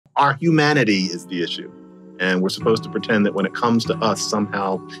Our humanity is the issue. And we're supposed to pretend that when it comes to us,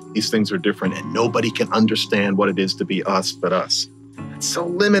 somehow these things are different and nobody can understand what it is to be us but us. It's so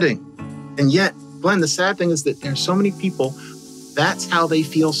limiting. And yet, Glenn, the sad thing is that there's so many people, that's how they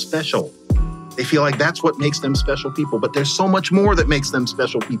feel special. They feel like that's what makes them special people, but there's so much more that makes them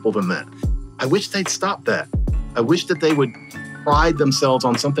special people than that. I wish they'd stop that. I wish that they would pride themselves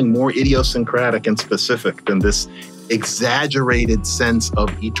on something more idiosyncratic and specific than this exaggerated sense of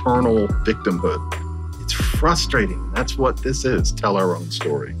eternal victimhood. It's frustrating. That's what this is. Tell our own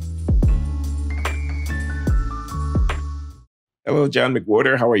story. Hello, John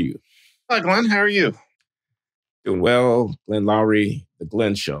McWhorter. How are you? Hi, Glenn. How are you? Doing well. Glenn Loury, The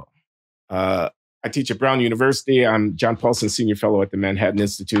Glenn Show. I teach at Brown University. I'm John Paulson Senior Fellow at the Manhattan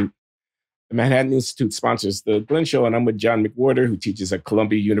Institute. The Manhattan Institute sponsors The Glenn Show, and I'm with John McWhorter, who teaches at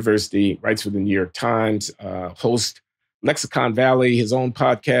Columbia University, writes for the New York Times, hosts Lexicon Valley, his own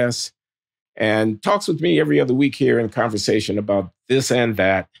podcast, and talks with me every other week here in conversation about this and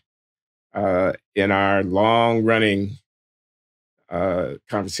that in our long-running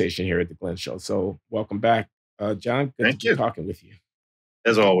conversation here at The Glenn Show. So welcome back, John. Good to be talking with you.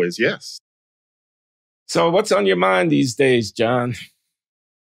 As always, yes. So what's on your mind these days, John?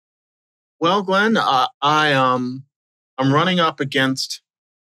 Well, Glenn, I'm running up against,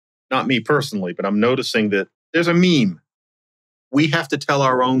 not me personally, but I'm noticing that there's a meme. We have to tell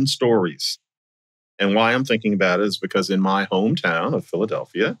our own stories. And why I'm thinking about it is because in my hometown of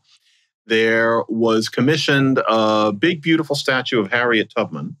Philadelphia, there was commissioned a big, beautiful statue of Harriet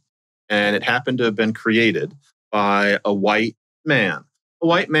Tubman, and it happened to have been created by a white man. A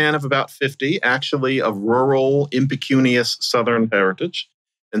white man of about 50, actually of rural, impecunious Southern heritage.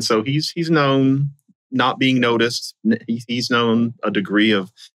 And so he's known not being noticed. He's known a degree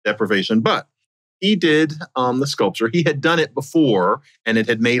of deprivation, but he did the sculpture. He had done it before, and it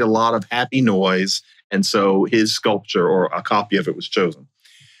had made a lot of happy noise. And so his sculpture, or a copy of it, was chosen.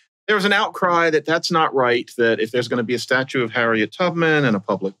 There was an outcry that that's not right, that if there's going to be a statue of Harriet Tubman in a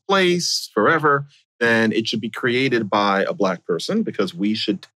public place forever, then it should be created by a Black person because we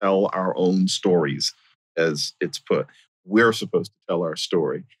should tell our own stories, as it's put. We're supposed to tell our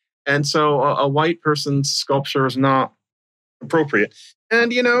story. And so a white person's sculpture is not appropriate.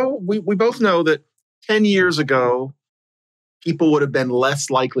 And, you know, we both know that 10 years ago, people would have been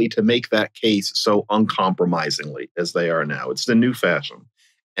less likely to make that case so uncompromisingly as they are now. It's the new fashion.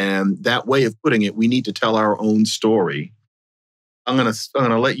 And that way of putting it, we need to tell our own story. I'm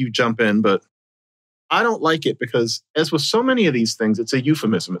gonna let you jump in, but I don't like it because, as with so many of these things, it's a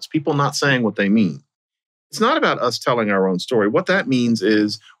euphemism. It's people not saying what they mean. It's not about us telling our own story. What that means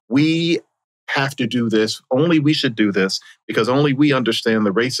is we have to do this. Only we should do this because only we understand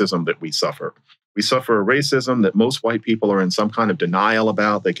the racism that we suffer. We suffer a racism that most white people are in some kind of denial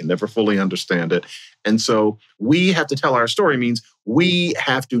about. They can never fully understand it. And so we have to tell our story means we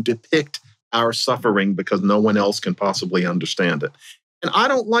have to depict our suffering because no one else can possibly understand it. And I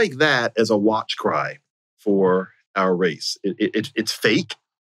don't like that as a watch cry for our race. It's fake,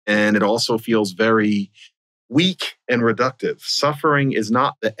 and it also feels very weak and reductive. Suffering is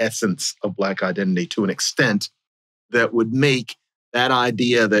not the essence of Black identity to an extent that would make that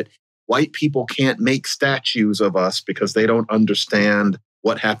idea that white people can't make statues of us because they don't understand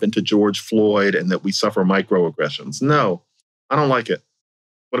what happened to George Floyd and that we suffer microaggressions. No, I don't like it.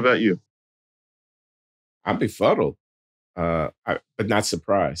 What about you? I'm befuddled. But not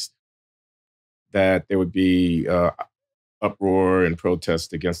surprised that there would be uproar and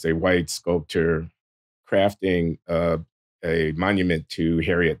protest against a white sculptor crafting a monument to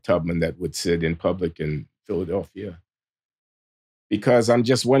Harriet Tubman that would sit in public in Philadelphia. Because I'm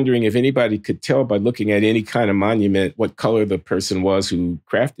just wondering if anybody could tell by looking at any kind of monument what color the person was who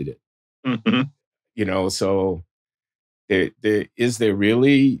crafted it. Mm-hmm. You know, so is there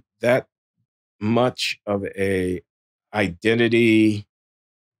really that much of a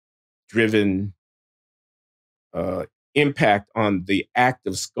identity-driven impact on the act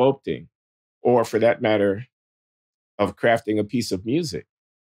of sculpting, or for that matter, of crafting a piece of music,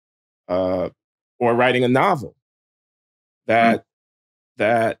 or writing a novel that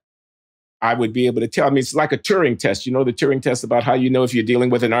I would be able to tell? I mean, it's like a Turing test. You know, the Turing test about how you know if you're dealing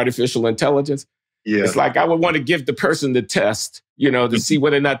with an artificial intelligence? Yeah. It's like I would want to give the person the test, you know, to see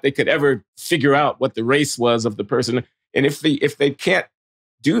whether or not they could ever figure out what the race was of the person. And if they can't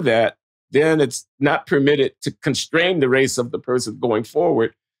do that, then it's not permitted to constrain the race of the person going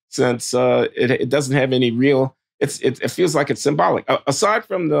forward, since it doesn't have any real, it feels like it's symbolic. Aside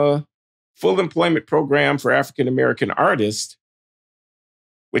from the full employment program for African-American artists,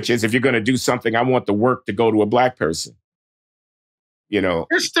 which is if you're going to do something, I want the work to go to a Black person. You know,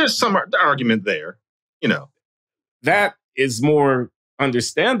 there's some argument there. You know, that is more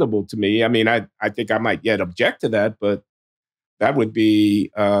understandable to me. I mean, I think I might yet object to that, but that would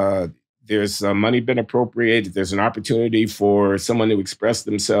be there's money been appropriated. There's an opportunity for someone to express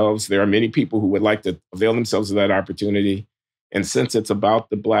themselves. There are many people who would like to avail themselves of that opportunity. And since it's about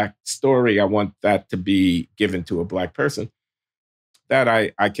the Black story, I want that to be given to a Black person. That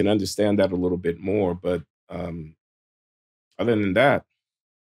I can understand that a little bit more. But other than that.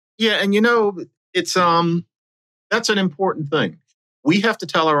 Yeah. And, you know, it's that's an important thing. We have to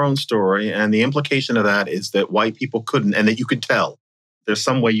tell our own story. And the implication of that is that white people couldn't, and that you could tell. There's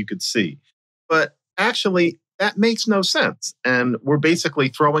some way you could see. But actually, that makes no sense. And we're basically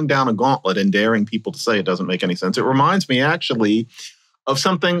throwing down a gauntlet and daring people to say it doesn't make any sense. It reminds me actually of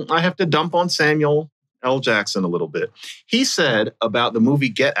something I have to dump on Samuel L. Jackson a little bit. He said about the movie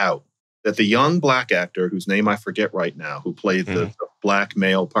Get Out that the young Black actor, whose name I forget right now, who played the Black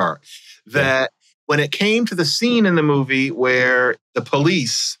male part, that when it came to the scene in the movie where the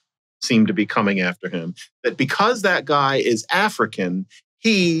police seemed to be coming after him, that because that guy is African,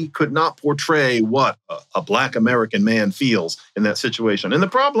 he could not portray what a Black American man feels in that situation. And the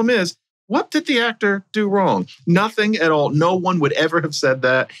problem is, what did the actor do wrong? Nothing at all. No one would ever have said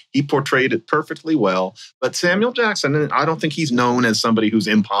that. He portrayed it perfectly well. But Samuel Jackson, I don't think he's known as somebody who's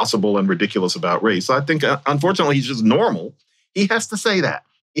impossible and ridiculous about race. I think, unfortunately, he's just normal. He has to say that.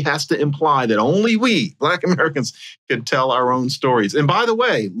 He has to imply that only we, Black Americans, can tell our own stories. And by the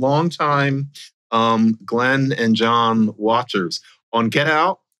way, longtime Glenn and John watchers on Get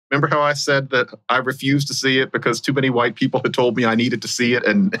Out, remember how I said that I refused to see it because too many white people had told me I needed to see it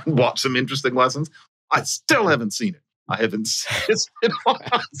and watch some interesting lessons? I still haven't seen it. I have insisted on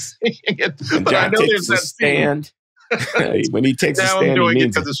seeing it. When John takes a stand, when he takes a stand, I'm doing he it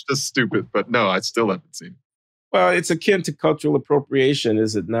means because it's just stupid. But no, I still haven't seen it. Well, it's akin to cultural appropriation,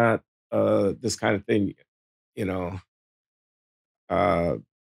 is it not? This kind of thing, you know.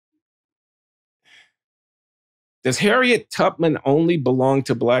 Does Harriet Tubman only belong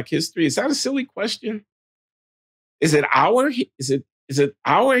to Black history? Is that a silly question? Is it our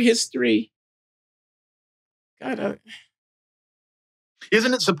history? God,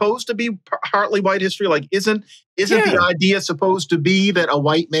 isn't it supposed to be partly white history? Like, isn't the idea supposed to be that a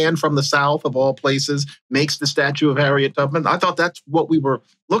white man from the South, of all places, makes the statue of Harriet Tubman? I thought that's what we were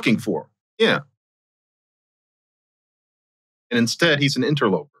looking for. Yeah. And instead, he's an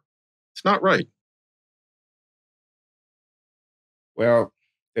interloper. It's not right. Well,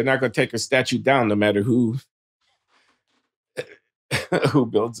 they're not going to take her statue down, no matter who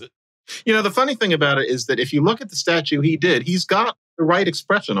builds it. You know, the funny thing about it is that if you look at the statue he's got the right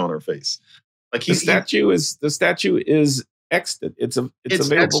expression on her face. Like the statue is extant. It's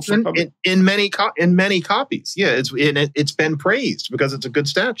available for public in many copies. Yeah, it's been praised because it's a good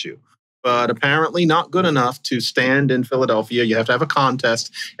statue, but apparently not good enough to stand in Philadelphia. You have to have a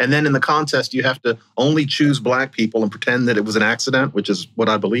contest, and then in the contest you have to only choose Black people and pretend that it was an accident, which is what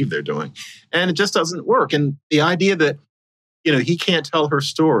I believe they're doing, and it just doesn't work. And the idea that he can't tell her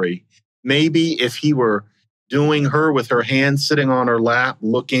story. Maybe if he were doing her with her hands sitting on her lap,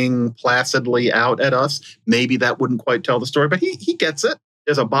 looking placidly out at us, maybe that wouldn't quite tell the story. But he gets it.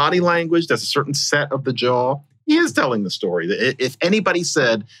 There's a body language. There's a certain set of the jaw. He is telling the story. If anybody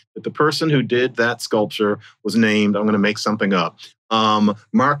said that the person who did that sculpture was named, I'm going to make something up,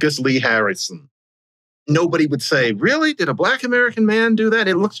 Marcus Lee Harrison, nobody would say, really? Did a Black American man do that?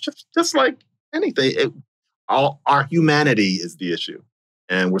 It looks just like anything. Our humanity is the issue.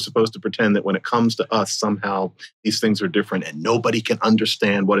 And we're supposed to pretend that when it comes to us, somehow these things are different and nobody can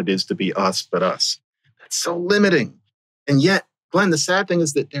understand what it is to be us but us. That's so limiting. And yet, Glenn, the sad thing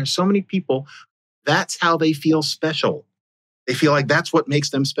is that there's so many people, that's how they feel special. They feel like that's what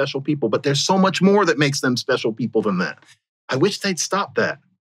makes them special people. But there's so much more that makes them special people than that. I wish they'd stop that.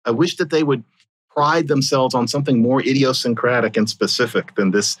 I wish that they would pride themselves on something more idiosyncratic and specific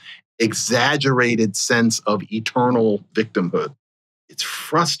than this exaggerated sense of eternal victimhood. It's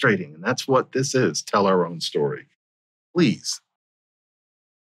frustrating, and that's what this is. Tell our own story. Please.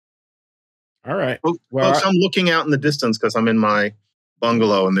 All right. Well, folks, I'm looking out in the distance because I'm in my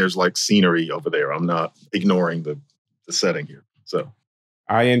bungalow and there's like scenery over there. I'm not ignoring the setting here. So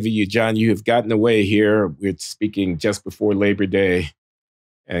I envy you, John. You have gotten away here. We're speaking just before Labor Day,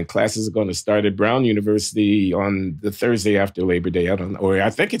 and classes are going to start at Brown University on the Thursday after Labor Day. I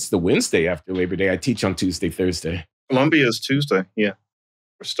think it's the Wednesday after Labor Day. I teach on Tuesday, Thursday. Columbia is Tuesday. Yeah.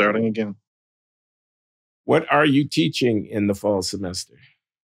 We're starting again. What are you teaching in the fall semester?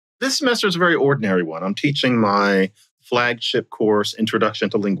 This semester is a very ordinary one. I'm teaching my flagship course, Introduction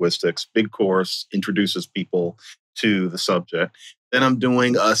to Linguistics. Big course, introduces people to the subject. Then I'm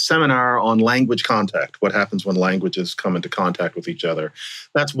doing a seminar on language contact. What happens when languages come into contact with each other?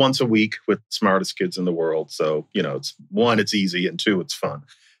 That's once a week with the smartest kids in the world. So, it's one, it's easy, and two, it's fun.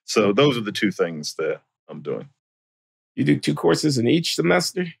 So those are the two things that I'm doing. You do 2 courses in each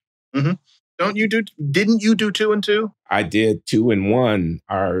semester? Mm-hmm. Didn't you do 2 and 2? I did 2 and 1.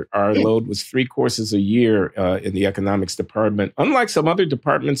 Our load was 3 courses a year in the economics department, unlike some other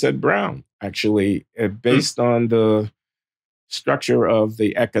departments at Brown, actually, based on the structure of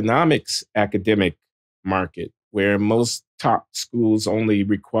the economics academic market, where most top schools only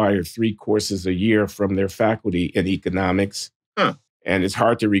require 3 courses a year from their faculty in economics. Huh. And it's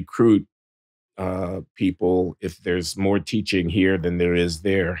hard to recruit people if there's more teaching here than there is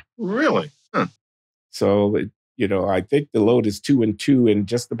there. Really? Huh. So, I think the load is 2 and 2 in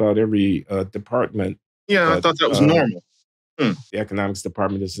just about every department. Yeah, but I thought that was normal. The economics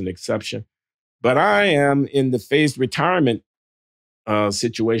department is an exception. But I am in the phased retirement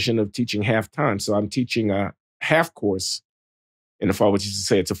situation of teaching half-time. So I'm teaching a half course in the fall, which is to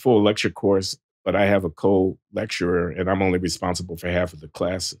say it's a full lecture course, but I have a co-lecturer and I'm only responsible for half of the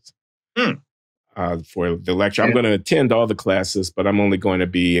classes. For the lecture. I'm going to attend all the classes, but I'm only going to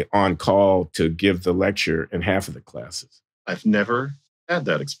be on call to give the lecture in half of the classes. I've never had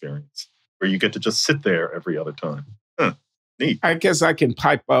that experience where you get to just sit there every other time. Neat. I guess I can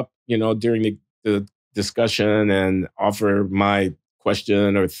pipe up, during the discussion and offer my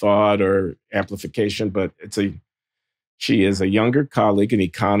question or thought or amplification, but she is a younger colleague, an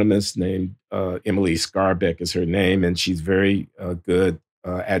economist named Emily Scarbeck is her name, and she's very good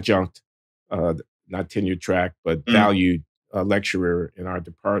adjunct, not tenure track, but valued lecturer in our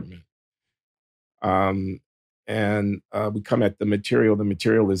department. And we come at the material. The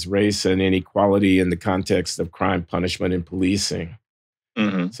material is race and inequality in the context of crime, punishment, and policing.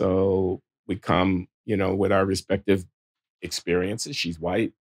 Mm-hmm. So we come, with our respective experiences. She's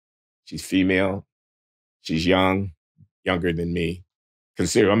white, she's female, she's younger than me.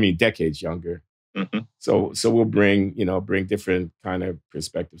 Decades younger. Mm-hmm. So we'll bring different kind of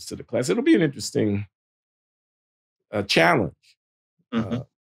perspectives to the class. It'll be an interesting challenge,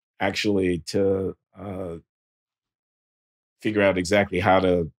 actually, to figure out exactly how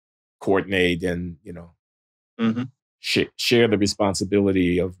to coordinate and share the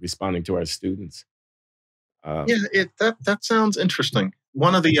responsibility of responding to our students. That sounds interesting.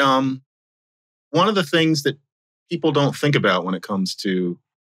 One of the things that people don't think about when it comes to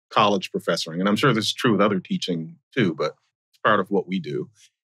college professoring, and I'm sure this is true with other teaching too, but it's part of what we do.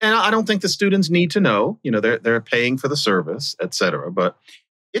 And I don't think the students need to know, they're paying for the service, et cetera, but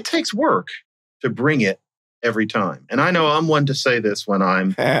it takes work to bring it every time. And I know I'm one to say this when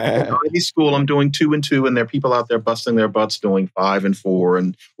I'm in Ivy school, I'm doing 2 and 2, and there are people out there busting their butts doing 5 and 4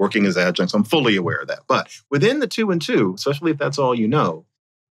 and working as adjuncts. I'm fully aware of that. But within the 2 and 2, especially if that's all you know,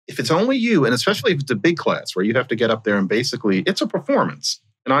 if it's only you, and especially if it's a big class where you have to get up there and basically, it's a performance.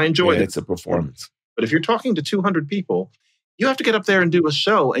 And I enjoy it. It's a performance. But if you're talking to 200 people, you have to get up there and do a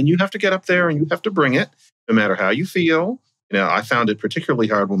show, and you have to get up there and you have to bring it, no matter how you feel. I found it particularly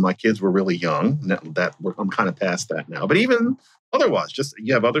hard when my kids were really young. I'm kind of past that now. But even otherwise, just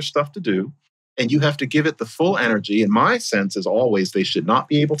you have other stuff to do, and you have to give it the full energy. And my sense is always they should not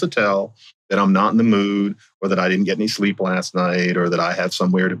be able to tell that I'm not in the mood, or that I didn't get any sleep last night, or that I have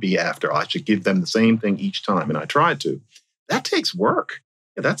somewhere to be after. I should give them the same thing each time, and I try to. That takes work.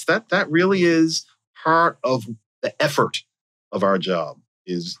 That really is part of the effort of our job,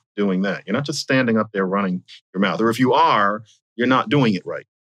 is doing that. You're not just standing up there running your mouth, or if you are, you're not doing it right.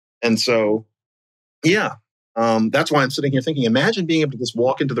 And so, that's why I'm sitting here thinking, imagine being able to just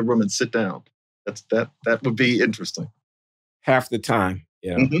walk into the room and sit down. That would be interesting. Half the time,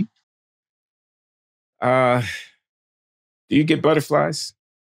 yeah. Mm-hmm. Do you get butterflies?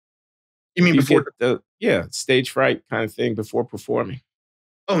 You mean before stage fright kind of thing before performing?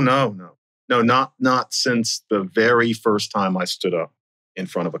 Oh, no, not since the very first time I stood up in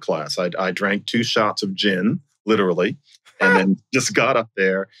front of a class. I drank 2 shots of gin, literally, and then just got up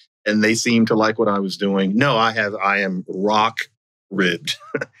there, and they seemed to like what I was doing. No, I am rock ribbed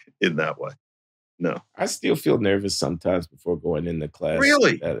in that way. No. I still feel nervous sometimes before going into class.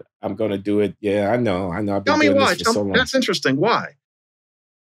 Really? I'm going to do it. Yeah, I know. I've been Tell me doing why. this for so long. That's interesting. Why?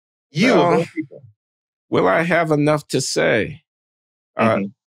 You, of all people. Will I have enough to say? Because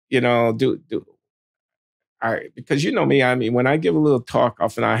you know me, I mean, when I give a little talk,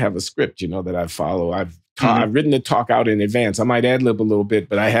 often I have a script, that I follow. I've written the talk out in advance. I might ad-lib a little bit,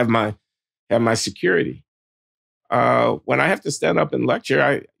 but I have my security. When I have to stand up and lecture,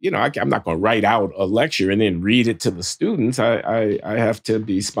 I'm not going to write out a lecture and then read it to the students. I have to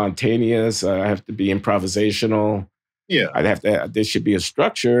be spontaneous. I have to be improvisational. Yeah. There should be a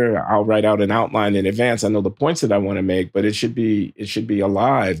structure. I'll write out an outline in advance. I know the points that I want to make, but it should be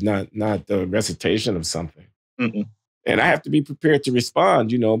alive, not the recitation of something. Mm-mm. And I have to be prepared to respond,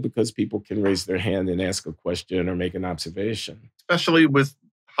 because people can raise their hand and ask a question or make an observation. Especially with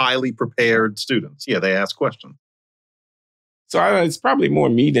highly prepared students. Yeah, they ask questions. So it's probably more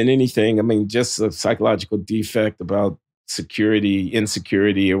me than anything. I mean, just a psychological defect about security,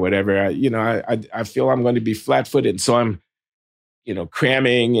 insecurity, or whatever. I feel I'm going to be flat-footed. So I'm,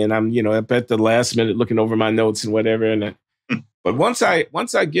 cramming, and I'm, up at the last minute looking over my notes and whatever. But once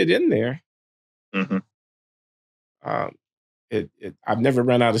I get in there, mm-hmm. I've never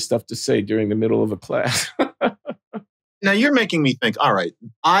run out of stuff to say during the middle of a class. Now you're making me think, all right,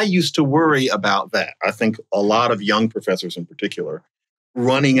 I used to worry about that. I think a lot of young professors in particular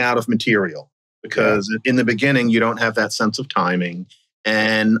running out of material because in the beginning, you don't have that sense of timing.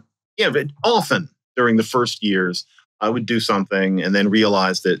 And often during the first years, I would do something and then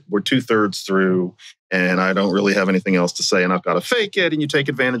realize that we're 2/3 through and I don't really have anything else to say and I've got to fake it. And you take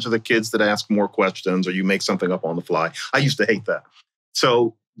advantage of the kids that ask more questions or you make something up on the fly. I used to hate that.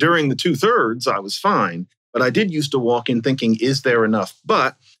 So during the 2/3, I was fine. But I did used to walk in thinking, is there enough?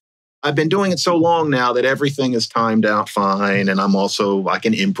 But I've been doing it so long now that everything is timed out fine. And I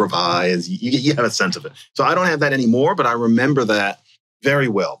can improvise. You have a sense of it. So I don't have that anymore, but I remember that very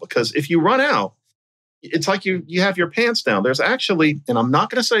well. Because if you run out, it's like you have your pants down. There's actually, and I'm not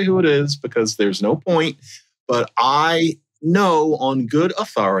going to say who it is because there's no point, but I know on good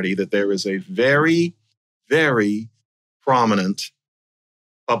authority that there is a very, very prominent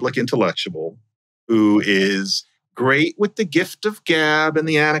public intellectual who is great with the gift of gab and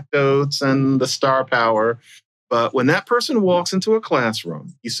the anecdotes and the star power. But when that person walks into a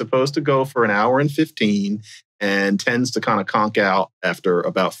classroom, he's supposed to go for an hour and 15 and tends to kind of conk out after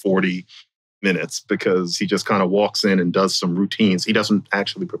about 40 minutes because he just kind of walks in and does some routines. He doesn't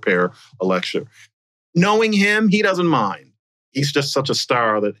actually prepare a lecture. Knowing him, he doesn't mind. He's just such a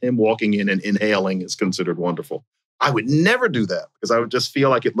star that him walking in and inhaling is considered wonderful. I would never do that because I would just feel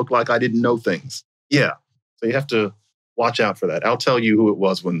like it looked like I didn't know things. Yeah. So you have to watch out for that. I'll tell you who it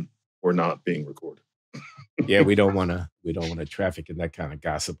was when we're not being recorded. Yeah, we don't want to traffic in that kind of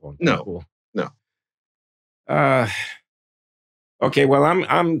gossip on people. No. Okay, well,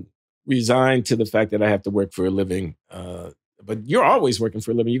 I'm resigned to the fact that I have to work for a living. But you're always working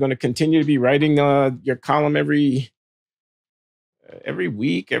for a living. You're going to continue to be writing your column every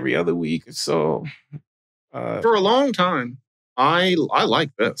week, every other week or so. For a long time, I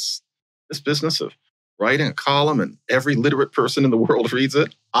like this business of writing a column and every literate person in the world reads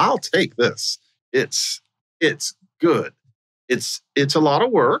it. I'll take this. It's good. It's a lot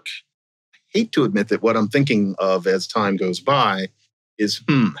of work. I hate to admit that what I'm thinking of as time goes by is,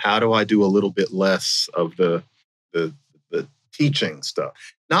 how do I do a little bit less of the teaching stuff?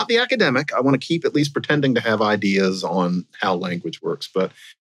 Not the academic. I want to keep at least pretending to have ideas on how language works. But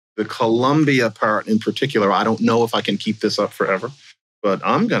the Columbia part in particular, I don't know if I can keep this up forever. But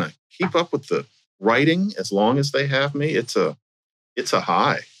I'm going to keep up with the writing as long as they have me. It's a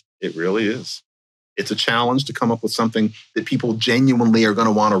high. It really is. It's a challenge to come up with something that people genuinely are going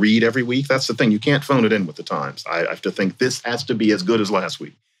to want to read every week. That's the thing. You can't phone it in with the Times. I have to think this has to be as good as last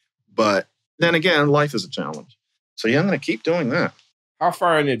week. But then again, life is a challenge. So yeah, I'm going to keep doing that. How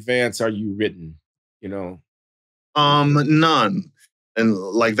far in advance are you written? None. And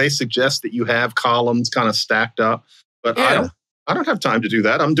like they suggest that you have columns kind of stacked up, but yeah. I don't have time to do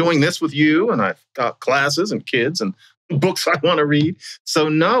that. I'm doing this with you and I've got classes and kids and books I want to read. So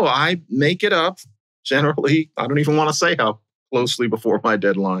no, I make it up. Generally, I don't even want to say how closely before my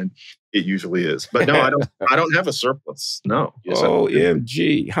deadline it usually is. But no, I don't have a surplus. No. Yes,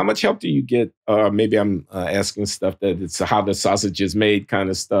 OMG. How much help do you get? Maybe I'm asking stuff that it's how the sausage is made kind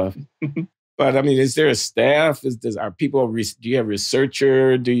of stuff. But I mean, is there a staff? Do you have a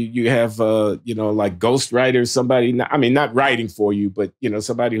researcher? Do you have, like ghostwriters, somebody, not writing for you, but,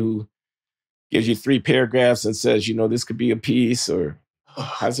 somebody who gives you 3 paragraphs and says, this could be a piece, or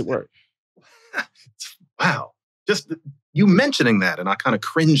how does it work? Wow. Just you mentioning that, and I kind of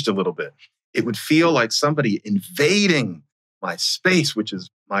cringed a little bit. It would feel like somebody invading my space, which is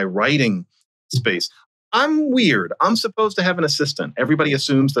my writing space. I'm weird. I'm supposed to have an assistant. Everybody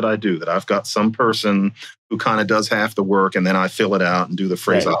assumes that I do, that I've got some person who kind of does half the work and then I fill it out and do the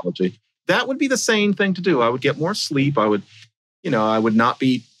phraseology. Right. That would be the sane thing to do. I would get more sleep. I would not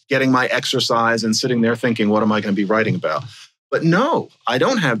be getting my exercise and sitting there thinking, what am I going to be writing about? But no, I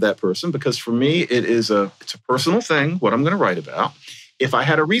don't have that person because for me, it's a personal thing, what I'm going to write about. If I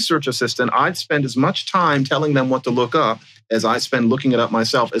had a research assistant, I'd spend as much time telling them what to look up as I spend looking it up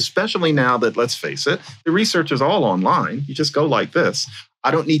myself, especially now that, let's face it, the research is all online. You just go like this.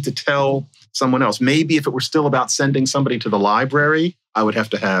 I don't need to tell someone else. Maybe if it were still about sending somebody to the library, I would have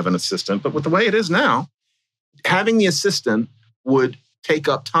to have an assistant. But with the way it is now, having the assistant would take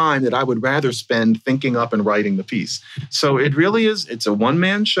up time that I would rather spend thinking up and writing the piece. So it really is, it's a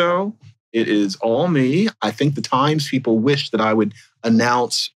one-man show. It is all me. I think the times people wish that I would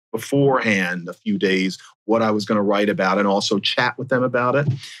announce beforehand a few days what I was going to write about and also chat with them about it.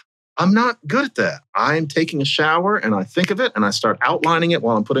 I'm not good at that. I'm taking a shower and I think of it and I start outlining it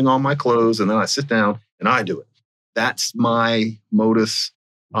while I'm putting on my clothes and then I sit down and I do it. That's my modus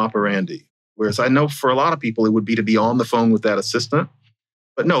operandi. Whereas I know for a lot of people, it would be to be on the phone with that assistant.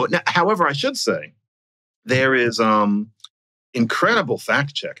 But no, however, I should say, there is incredible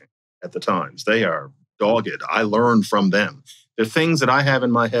fact checking at the Times. They are dogged. I learn from them. There are things that I have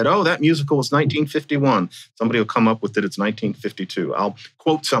in my head. Oh, that musical was 1951. Somebody will come up with it. It's 1952. I'll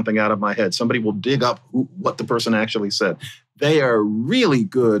quote something out of my head. Somebody will dig up what the person actually said. They are really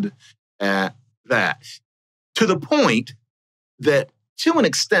good at that, to the point that, to an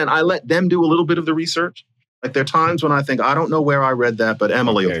extent, I let them do a little bit of the research. Like there are times when I think, I don't know where I read that, but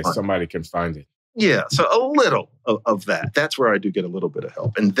Emily will find it. Somebody can find it. Yeah, so a little of that. That's where I do get a little bit of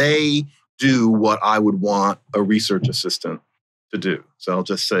help. And they do what I would want a research assistant to do. So I'll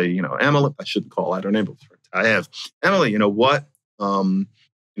just say, Emily, I shouldn't call out her name, but I have, Emily, what?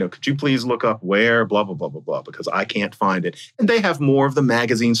 Could you please look up where, blah, blah, blah, blah, blah, because I can't find it. And they have more of the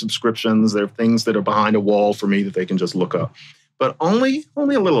magazine subscriptions. There are things that are behind a wall for me that they can just look up. But only a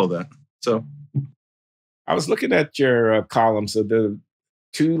little of that. So I was looking at your column. So the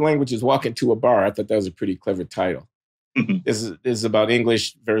two languages walk into a bar. I thought that was a pretty clever title. Mm-hmm. This is about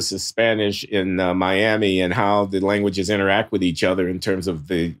English versus Spanish in Miami and how the languages interact with each other in terms of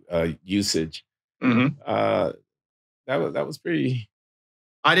the usage. Mm-hmm. That was pretty.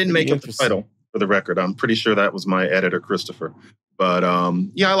 I didn't make up the title, for the record. I'm pretty sure that was my editor, Christopher. But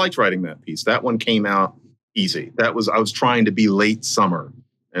I liked writing that piece. That one came out easy. I was trying to be late summer,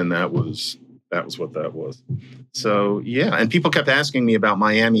 and that was what that was. So, yeah. And people kept asking me about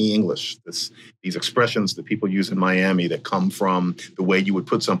Miami English, these expressions that people use in Miami that come from the way you would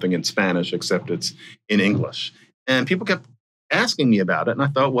put something in Spanish, except it's in English. And people kept asking me about it. And I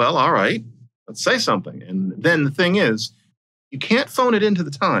thought, well, all right, let's say something. And then the thing is, you can't phone it into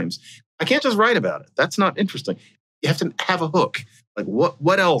the Times. I can't just write about it. That's not interesting. You have to have a hook. Like,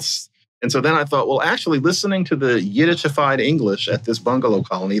 what else? And so then I thought, well, actually listening to the Yiddishified English at this bungalow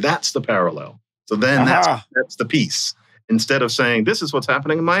colony, that's the parallel. So then that's the piece. Instead of saying, this is what's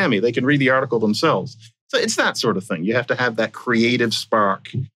happening in Miami, they can read the article themselves. So it's that sort of thing. You have to have that creative spark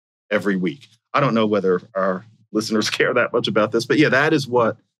every week. I don't know whether our listeners care that much about this, but yeah, that's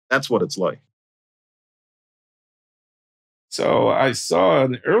what it's like. So I saw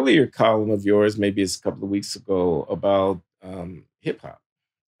an earlier column of yours, maybe it's a couple of weeks ago, about hip hop.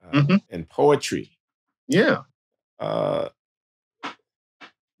 And poetry. Yeah.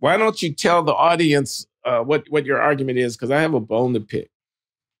 Why don't you tell the audience what your argument is? Because I have a bone to pick.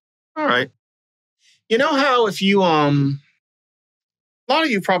 All right. You know how if you, a lot of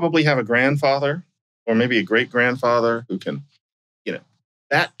you probably have a grandfather or maybe a great-grandfather who can,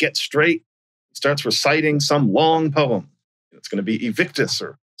 that gets straight, starts reciting some long poem. It's going to be Evictus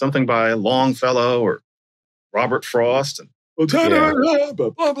or something by Longfellow or Robert Frost. And blah,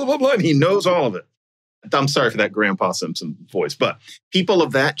 blah, blah, blah, and he knows all of it. I'm sorry for that Grandpa Simpson voice, but people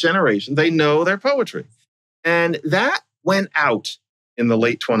of that generation, they know their poetry. And that went out in the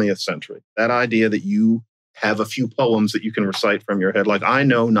late 20th century. That idea that you have a few poems that you can recite from your head. Like, I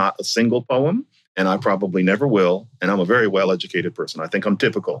know not a single poem, and I probably never will. And I'm a very well-educated person. I think I'm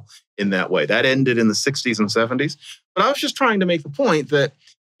typical in that way. That ended in the 60s and 70s. But I was just trying to make the point that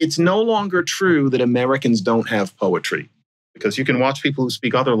it's no longer true that Americans don't have poetry. Because you can watch people who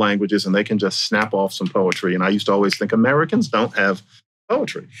speak other languages and they can just snap off some poetry. And I used to always think Americans don't have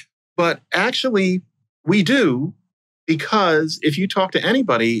poetry. But actually, we do, because if you talk to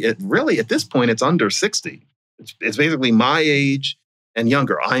anybody, at this point, it's under 60. It's basically my age and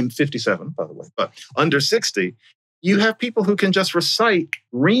younger. I'm 57, by the way, but under 60. You have people who can just recite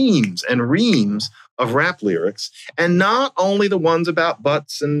reams and reams of rap lyrics, and not only the ones about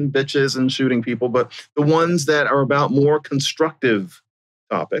butts and bitches and shooting people, but the ones that are about more constructive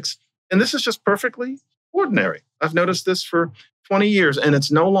topics. And this is just perfectly ordinary. I've noticed this for 20 years, and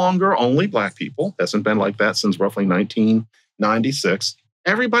it's no longer only Black people. It hasn't been like that since roughly 1996.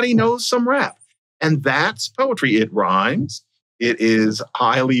 Everybody knows some rap, and that's poetry. It rhymes. It is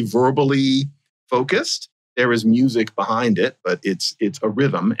highly verbally focused. there is music behind it, but it's a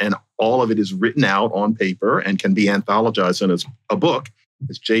rhythm, and all of it is written out on paper and can be anthologized in a book,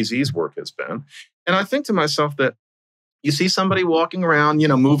 as Jay-Z's work has been. And I think to myself that you see somebody walking around,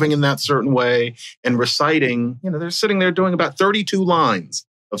 moving in that certain way and reciting, they're sitting there doing about 32 lines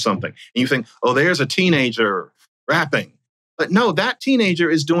of something. And you think, oh, there's a teenager rapping. But no, that teenager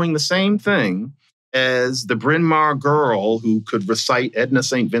is doing the same thing as the Bryn Mawr girl who could recite Edna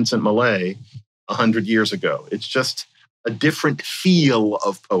St. Vincent Millay 100 years ago. It's just a different feel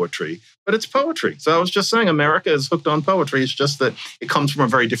of poetry, but it's poetry. So I was just saying, America is hooked on poetry. It's just that it comes from a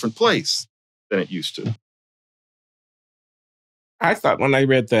very different place than it used to. I thought when I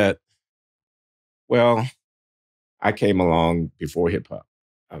read that, well, I came along before hip hop.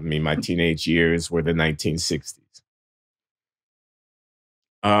 I mean, my teenage years were the 1960s.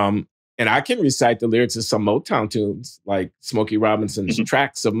 And I can recite the lyrics of some Motown tunes, like Smokey Robinson's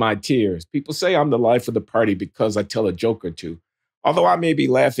Tracks of My Tears. People say I'm the life of the party because I tell a joke or two. Although I may be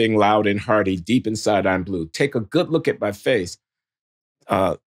laughing loud and hearty, deep inside I'm blue. Take a good look at my face.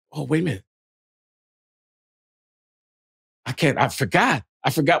 Oh, wait a minute. I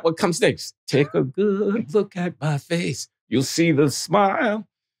forgot what comes next. Take a good look at my face. You'll see the smile.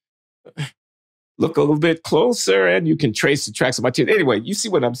 Look a little bit closer and you can trace the tracks of my tears. Anyway, you see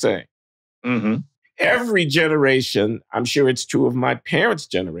what I'm saying? Mm-hmm. Every generation, I'm sure it's true of my parents'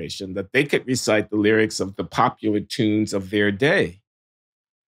 generation, that they could recite the lyrics of the popular tunes of their day.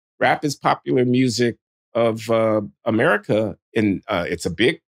 Rap is popular music of America, and it's a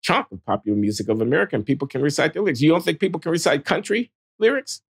big chunk of popular music of America, and people can recite the lyrics. You don't think people can recite country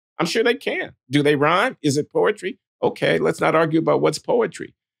lyrics? I'm sure they can. Do they rhyme? Is it poetry? Okay, let's not argue about what's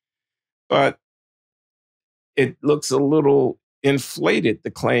poetry. But it looks a little inflated, the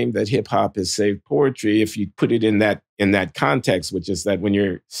claim that hip hop has saved poetry, if you put it in that context, which is that when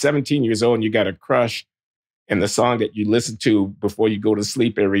you're 17 years old and you got a crush, and the song that you listen to before you go to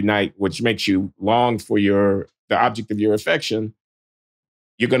sleep every night, which makes you long for the object of your affection,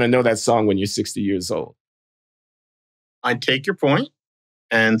 you're going to know that song when you're 60 years old. I take your point,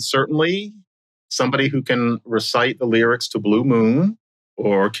 and certainly somebody who can recite the lyrics to Blue Moon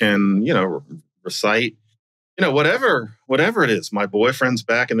or can, recite whatever it is. My boyfriend's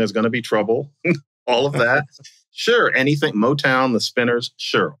back and there's going to be trouble. All of that. Sure. Anything. Motown, the Spinners.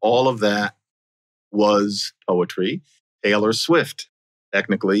 Sure. All of that was poetry. Taylor Swift,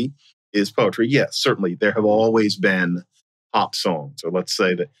 technically, is poetry. Yes, certainly. There have always been pop songs, or let's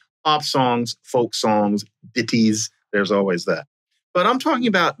say that pop songs, folk songs, ditties. There's always that. But I'm talking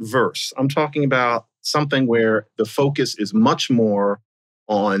about verse. I'm talking about something where the focus is much more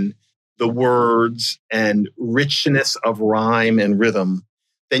on the words and richness of rhyme and rhythm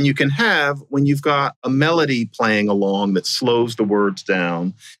than you can have when you've got a melody playing along that slows the words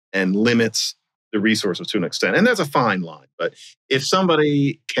down and limits the resources to an extent. And there's a fine line. But if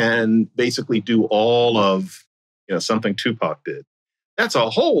somebody can basically do all of something Tupac did, that's a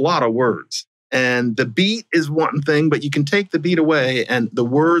whole lot of words. And the beat is one thing, but you can take the beat away and the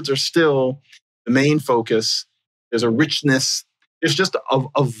words are still the main focus. There's a richness. There's just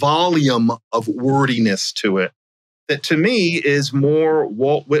a volume of wordiness to it that to me is more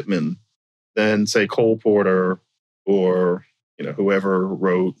Walt Whitman than, say, Cole Porter or whoever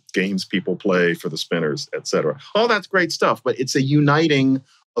wrote Games People Play for the Spinners, et cetera. All that's great stuff, but it's a uniting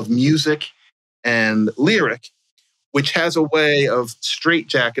of music and lyric, which has a way of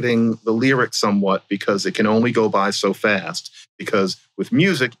straitjacketing the lyric somewhat because it can only go by so fast. Because with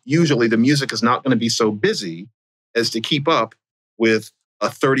music, usually the music is not going to be so busy as to keep up with a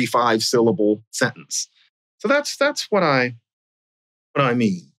 35-syllable sentence. So that's what I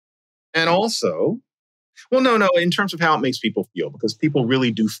mean. And also, well, no, in terms of how it makes people feel, because people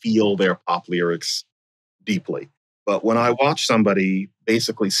really do feel their pop lyrics deeply. But when I watch somebody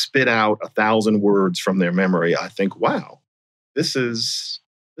basically spit out 1,000 words from their memory, I think, wow, this is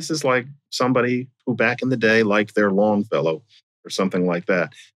like somebody who back in the day liked their Longfellow or something like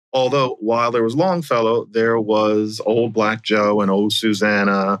that. Although while there was Longfellow, there was Old Black Joe and Old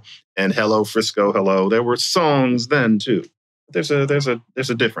Susanna and Hello Frisco Hello. There were songs then too. There's a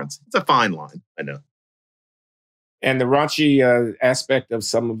difference. It's a fine line, I know. And the raunchy aspect of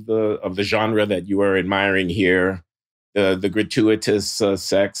some of the genre that you are admiring here, the gratuitous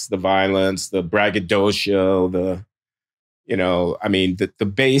sex, the violence, the braggadocio, the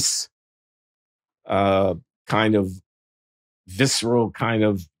base kind of visceral kind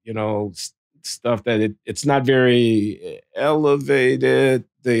of, stuff that it's not very elevated.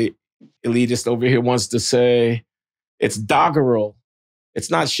 The elitist over here wants to say it's doggerel. It's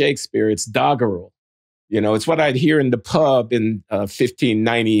not Shakespeare, it's doggerel. It's what I'd hear in the pub in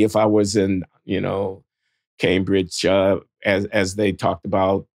 1590 if I was in, Cambridge, as they talked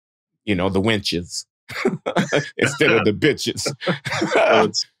about, the wenches instead of the bitches. So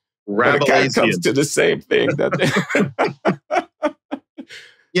it's but it kind of comes to the same thing.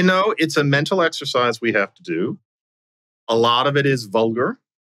 It's a mental exercise we have to do. A lot of it is vulgar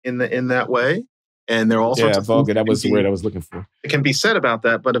in that way. And there are all sorts of vulgar. That was the word I was looking for. It can be said about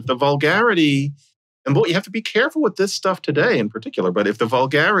that. But if the vulgarity, and you have to be careful with this stuff today in particular, but if the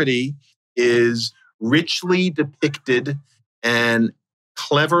vulgarity is richly depicted and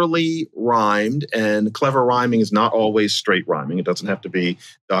cleverly rhymed, and clever rhyming is not always straight rhyming. It doesn't have to be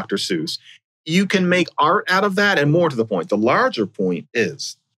Dr. Seuss. You can make art out of that, and more to the point. The larger point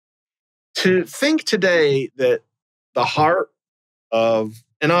is to think today that the heart of,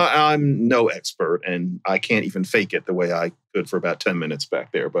 and I'm no expert, and I can't even fake it the way I could for about 10 minutes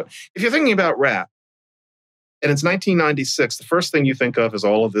back there. But if you're thinking about rap, and it's 1996, the first thing you think of is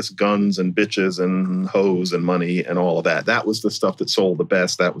all of this guns and bitches and hoes and money and all of that. That was the stuff that sold the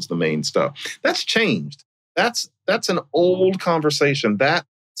best. That was the main stuff. That's changed. That's an old conversation. That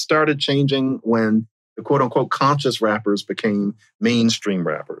started changing when the quote-unquote conscious rappers became mainstream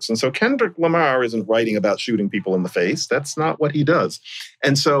rappers. And so Kendrick Lamar isn't writing about shooting people in the face. That's not what he does.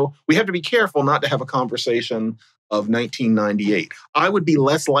 And so we have to be careful not to have a conversation of 1998. I would be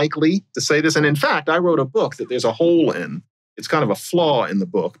less likely to say this. And in fact, I wrote a book that there's a hole in. It's kind of a flaw in the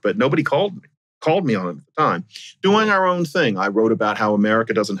book, but nobody called me on it at the time. Doing Our Own Thing, I wrote about how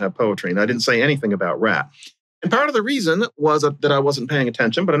America doesn't have poetry, and I didn't say anything about rap. And part of the reason was that I wasn't paying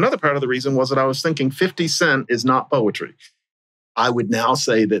attention, but another part of the reason was that I was thinking 50 Cent is not poetry. I would now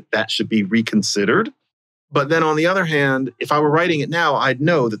say that should be reconsidered. But then on the other hand, if I were writing it now, I'd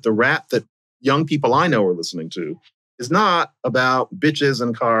know that the rap that young people I know are listening to is not about bitches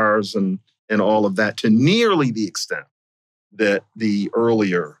and cars and all of that to nearly the extent that the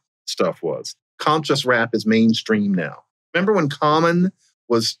earlier stuff was. Conscious rap is mainstream now. Remember when Common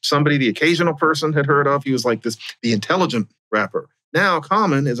was somebody the occasional person had heard of? He was like the intelligent rapper. Now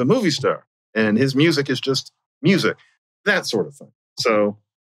Common is a movie star and his music is just music, that sort of thing. So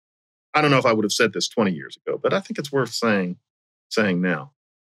I don't know if I would have said this 20 years ago, but I think it's worth saying now.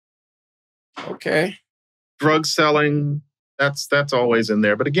 Okay. Drug selling, that's always in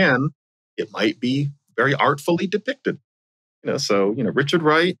there. But again, it might be very artfully depicted. Richard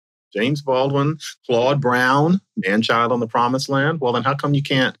Wright, James Baldwin, Claude Brown, Man-Child on the Promised Land. Well, then how come you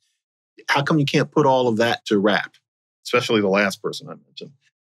can't put all of that to rap? Especially the last person I mentioned.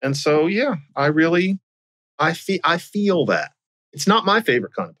 And so, yeah, I feel that. It's not my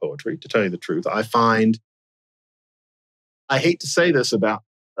favorite kind of poetry, to tell you the truth. I hate to say this about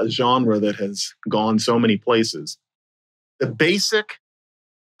a genre that has gone so many places. The basic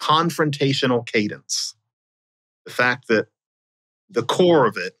confrontational cadence, the fact that the core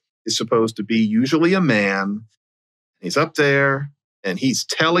of it is supposed to be usually a man. He's up there and he's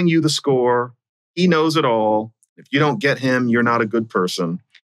telling you the score. He knows it all. If you don't get him, you're not a good person.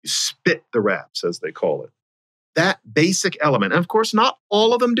 You spit the raps, as they call it. That basic element. And of course, not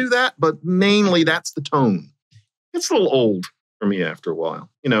all of them do that, but mainly that's the tone. It's a little old for me after a while.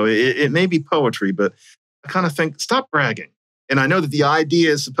 It may be poetry, but I kind of think, stop bragging. And I know that the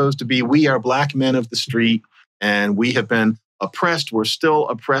idea is supposed to be, we are black men of the street and we have been oppressed. We're still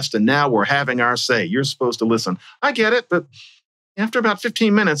oppressed. And now we're having our say. You're supposed to listen. I get it. But after about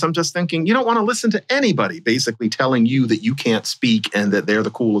 15 minutes, I'm just thinking, you don't want to listen to anybody basically telling you that you can't speak and that they're the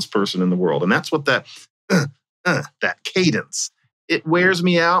coolest person in the world. And that's what that cadence, it wears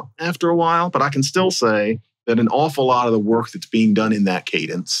me out after a while. But I can still say that an awful lot of the work that's being done in that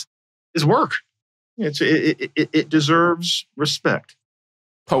cadence is work. It deserves respect.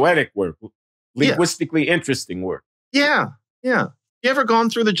 Poetic work, linguistically interesting work. Yeah. You ever gone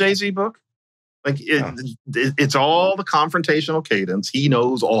through the Jay-Z book? It's all the confrontational cadence. He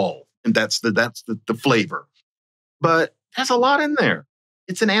knows all, and that's the flavor. But there's a lot in there.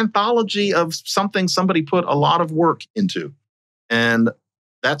 It's an anthology of something somebody put a lot of work into, and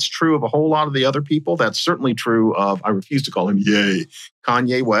that's true of a whole lot of the other people. That's certainly true of, I refuse to call him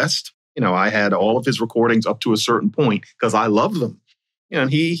Kanye West. I had all of his recordings up to a certain point because I loved them. And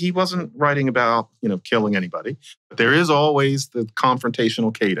he wasn't writing about, killing anybody. But there is always the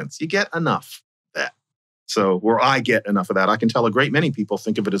confrontational cadence. You get enough of that. So where I get enough of that, I can tell a great many people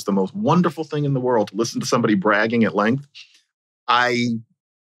think of it as the most wonderful thing in the world to listen to somebody bragging at length.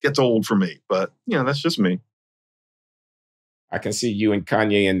 Gets old for me, but that's just me. I can see you and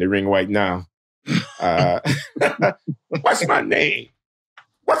Kanye in the ring right now. What's my name?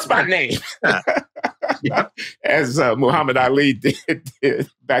 What's my name? Yeah. As Muhammad Ali did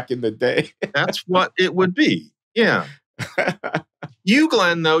back in the day. That's what it would be. Yeah. You,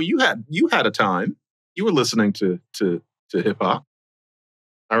 Glenn, though, you had a time. You were listening to hip hop.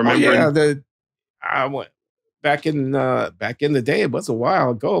 I remember. Oh, yeah, I went back in the day. It was a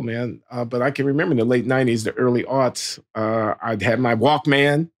while ago, man. But I can remember in the late '90s, the early aughts. I'd have my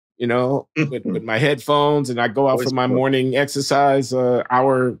Walkman, with my headphones, and I'd go out for my morning exercise,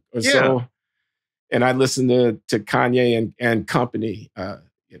 hour or so, and I'd listen to Kanye and company.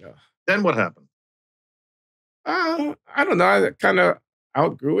 Then what happened? I don't know. I kind of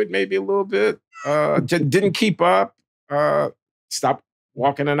outgrew it maybe a little bit. Didn't keep up. Stopped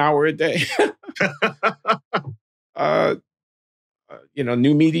walking an hour a day.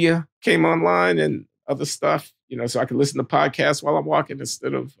 New media came online and other stuff, so I could listen to podcasts while I'm walking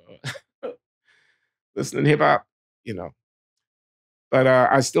instead of listening to hip hop, But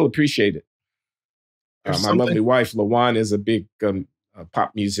I still appreciate it. My lovely wife, Loury, is a big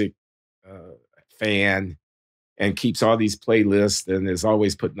pop music fan and keeps all these playlists and is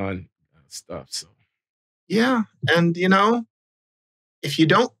always putting on stuff. So, yeah. And, if you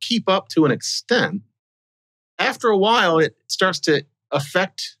don't keep up to an extent, after a while, it starts to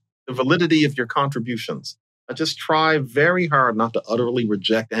affect the validity of your contributions. I just try very hard not to utterly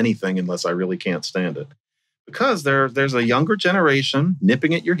reject anything unless I really can't stand it. Because there's a younger generation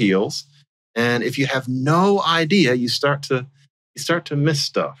nipping at your heels. And if you have no idea, you start to miss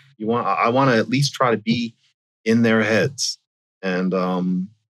stuff. I want to at least try to be in their heads. And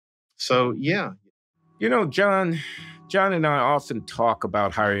so, yeah. John and I often talk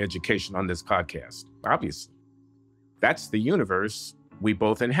about higher education on this podcast, obviously. That's the universe we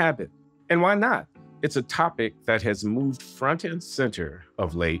both inhabit. And why not? It's a topic that has moved front and center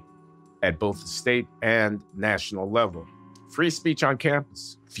of late at both the state and national level. Free speech on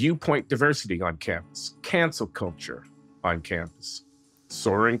campus, viewpoint diversity on campus, cancel culture on campus,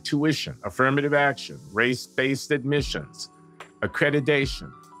 soaring tuition, affirmative action, race-based admissions, accreditation,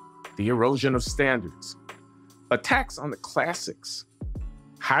 the erosion of standards, attacks on the classics,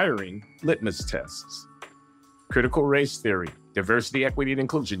 hiring litmus tests, critical race theory, diversity, equity, and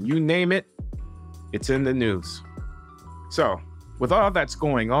inclusion. You name it, it's in the news. So, with all that's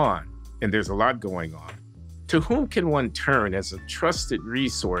going on, and there's a lot going on, to whom can one turn as a trusted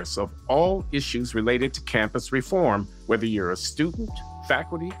resource of all issues related to campus reform, whether you're a student,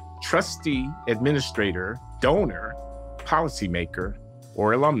 faculty, trustee, administrator, donor, policymaker,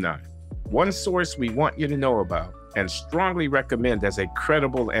 or alumni? One source we want you to know about and strongly recommend as a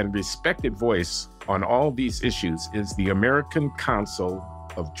credible and respected voice on all these issues is the American Council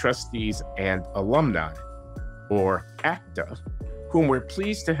of Trustees and Alumni, or ACTA, whom we're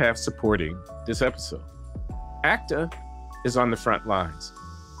pleased to have supporting this episode. ACTA is on the front lines,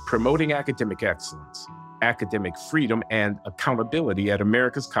 promoting academic excellence, academic freedom, and accountability at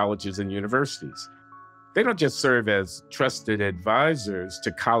America's colleges and universities. They don't just serve as trusted advisors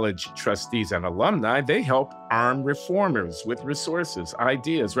to college trustees and alumni, they help arm reformers with resources,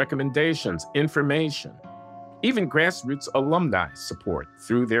 ideas, recommendations, information, even grassroots alumni support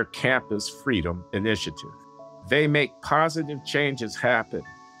through their Campus Freedom Initiative. They make positive changes happen,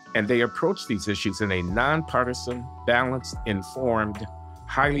 and they approach these issues in a nonpartisan, balanced, informed,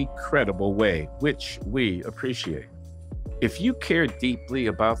 highly credible way, which we appreciate. If you care deeply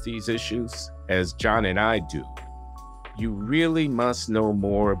about these issues, as John and I do, you really must know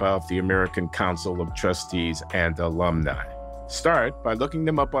more about the American Council of Trustees and Alumni. Start by looking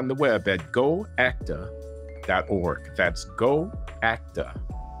them up on the web at goacta.org. That's goacta.org.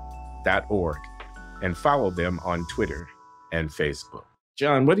 And follow them on Twitter and Facebook.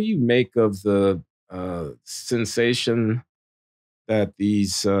 John, what do you make of the sensation that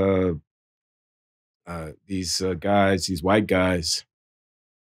these guys, these white guys,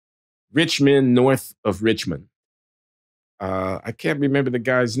 rich men north of Richmond? I can't remember the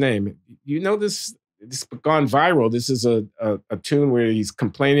guy's name. This has gone viral. This is a tune where he's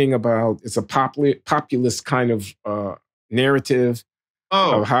complaining about, it's a populist kind of narrative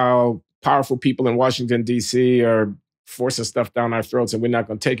of how powerful people in Washington, D.C. are forcing stuff down our throats and we're not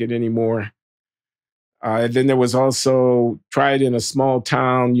going to take it anymore. And then there was also Try It in a Small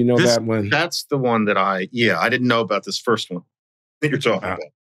Town. That one? That's the one that I didn't know about this first one that you're talking about.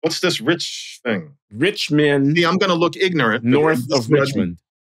 What's this rich thing? Rich men. See, I'm going to look ignorant. North of Richmond.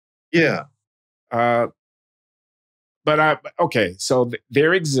 Yeah. So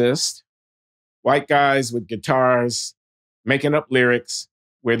there exist white guys with guitars making up lyrics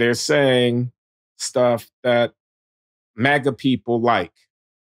where they're saying stuff that MAGA people like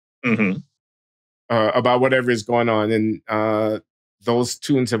about whatever is going on. And those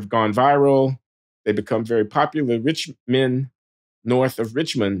tunes have gone viral. They become very popular. Rich men north of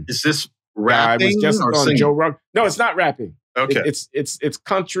Richmond. Is this rapping? I was just or on singing? Joe Rogan. No, it's not rapping. Okay. It's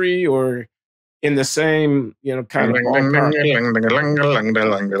country or in the same, kind of ballpark.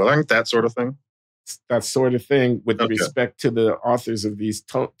 That sort of thing? That sort of thing with respect to the authors of these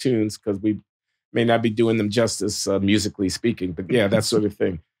tunes, because we may not be doing them justice musically speaking, but yeah, that sort of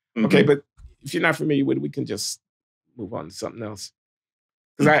thing. Mm-hmm. Okay, but if you're not familiar with it, we can just move on to something else.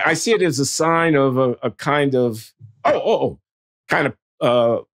 Because I see it as a sign of a kind of, kind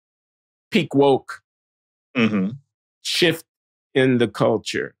of peak woke shift in the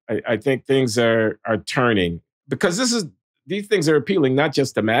culture. I think things are turning, because these things are appealing not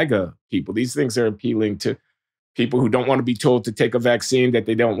just to MAGA people. These things are appealing to people who don't want to be told to take a vaccine that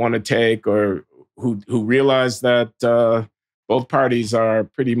they don't want to take, or who realize that both parties are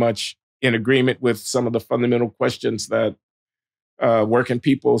pretty much in agreement with some of the fundamental questions that working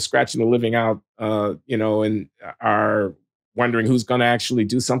people scratching a living out, and are wondering who's going to actually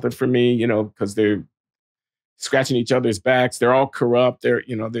do something for me, because they're scratching each other's backs. They're all corrupt. They're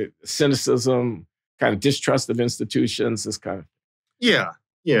cynicism, kind of distrust of institutions, this kind of thing.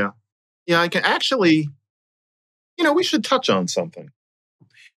 Yeah. I can actually, we should touch on something.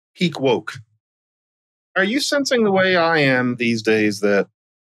 Peak woke. Are you sensing the way I am these days that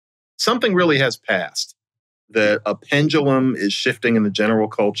something really has passed? That a pendulum is shifting in the general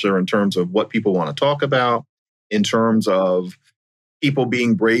culture in terms of what people want to talk about, in terms of people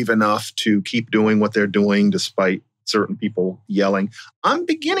being brave enough to keep doing what they're doing despite certain people yelling. I'm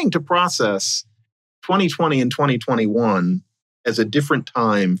beginning to process 2020 and 2021 as a different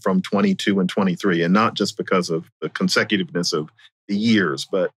time from 22 and 23, and not just because of the consecutiveness of the years,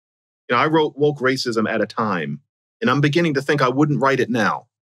 but I wrote Woke Racism at a time, and I'm beginning to think I wouldn't write it now,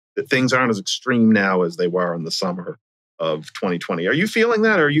 that things aren't as extreme now as they were in the summer of 2020. Are you feeling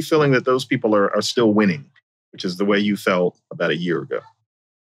that, or are you feeling that those people are still winning, which is the way you felt about a year ago?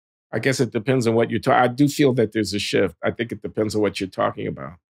 I guess it depends on what you're talking. I do feel that there's a shift. I think it depends on what you're talking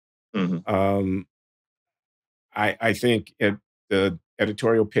about. Mm-hmm. I think at the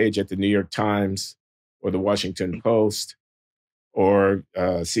editorial page at the New York Times or the Washington Post or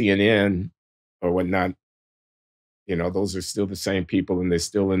CNN or whatnot, those are still the same people, and they're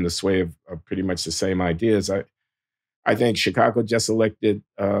still in the sway of pretty much the same ideas. I think Chicago just elected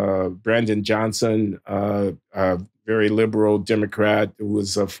Brandon Johnson, a very liberal Democrat who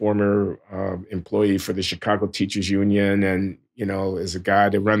was a former employee for the Chicago Teachers Union, and is a guy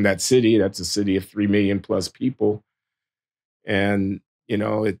to run that city. That's a city of 3 million plus people, and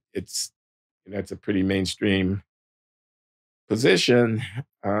it's a pretty mainstream position,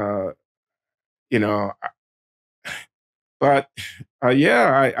 But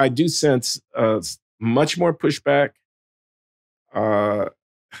I do sense much more pushback. I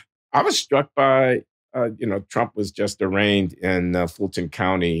was struck by, Trump was just arraigned in Fulton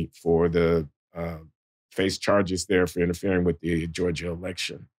County for the face charges there for interfering with the Georgia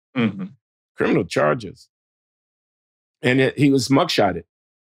election. Mm-hmm. Criminal charges. And he was mugshotted.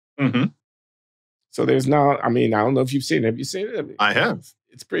 Mm-hmm. So there's now, I don't know if you've seen it. Have you seen it? I have.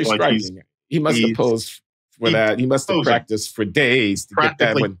 It's pretty striking. He must have posed for that. He must have practiced for days to get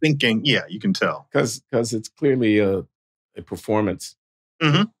that one. Thinking, yeah, you can tell. Because it's clearly a performance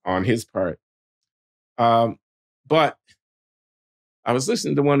on his part. But I was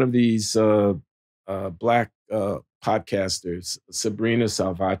listening to one of these Black podcasters. Sabrina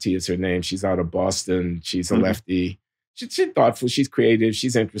Salvati is her name. She's out of Boston. She's a lefty. She's thoughtful. She's creative.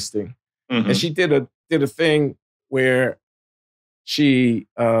 She's interesting. Mm-hmm. And she did a thing where she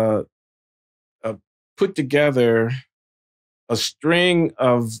put together a string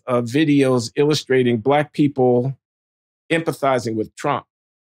of videos illustrating Black people empathizing with Trump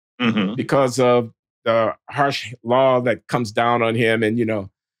because of the harsh law that comes down on him. And,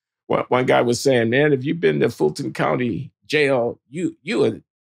 one guy was saying, man, if you've been to Fulton County jail, you a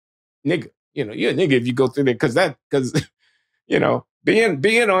nigga, you're a nigga if you go through there. Because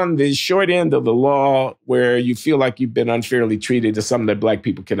being on the short end of the law where you feel like you've been unfairly treated is something that Black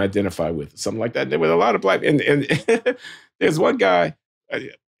people can identify with, something like that. There were a lot of Black, and there's one guy,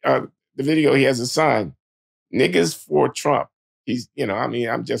 the video, he has a sign, niggas for Trump. He's,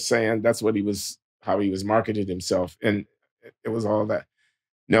 I'm just saying that's how he was marketed himself. And it was all that.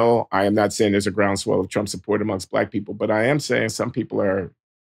 No, I am not saying there's a groundswell of Trump support amongst Black people, but I am saying some people are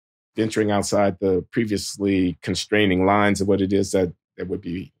venturing outside the previously constraining lines of what it is that would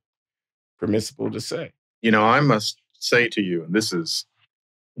be permissible to say. I must say to you, and this is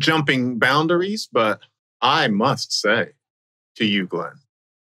jumping boundaries, but I must say to you, Glenn,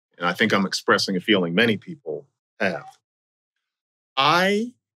 and I think I'm expressing a feeling many people have.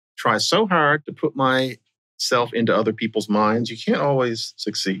 I try so hard to put myself into other people's minds. You can't always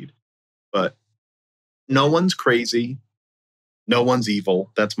succeed, but no one's crazy. No one's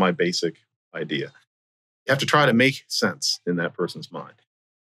evil. That's my basic idea. You have to try to make sense in that person's mind.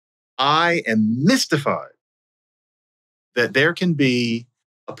 I am mystified that there can be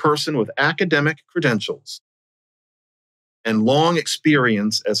a person with academic credentials and long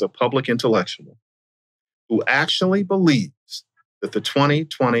experience as a public intellectual who actually believes that the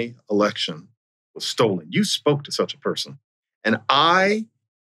 2020 election was stolen. You spoke to such a person. And I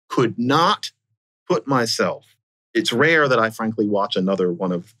could not put myself. It's rare that I frankly watch another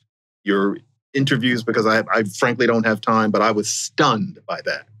one of your interviews because I frankly don't have time, but I was stunned by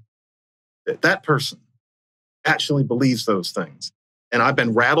that. That person actually believes those things. And I've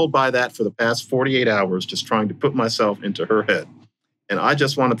been rattled by that for the past 48 hours, just trying to put myself into her head. And I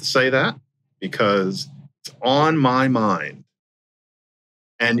just wanted to say that because it's on my mind.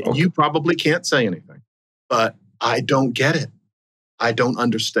 And you probably can't say anything, but I don't get it. I don't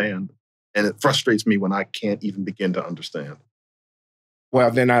understand. And it frustrates me when I can't even begin to understand.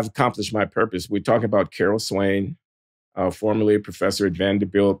 Well, then I've accomplished my purpose. We talk about Carol Swain, formerly a professor at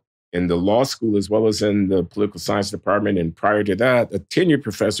Vanderbilt in the law school, as well as in the political science department. And prior to that, a tenured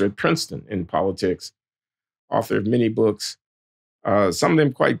professor at Princeton in politics, author of many books, some of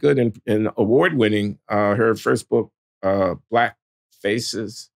them quite good and award-winning. Her first book, Black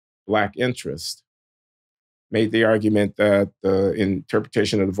Faces, Black Interest, made the argument that the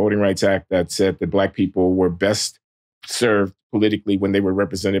interpretation of the Voting Rights Act that said that Black people were best served politically when they were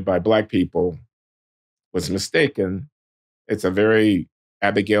represented by Black people was mistaken. It's a very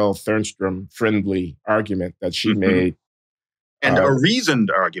Abigail Thernstrom-friendly argument that she made. And a reasoned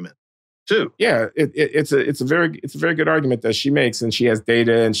argument, too. Yeah, it's a very good argument that she makes, and she has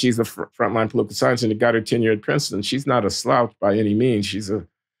data, and she's a frontline political science, and it got her tenure at Princeton. She's not a slouch by any means. She's a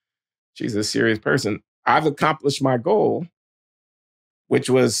serious person. I've accomplished my goal, which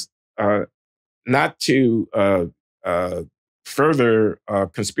was not to further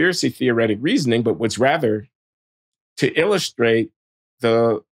conspiracy theoretic reasoning, but was rather to illustrate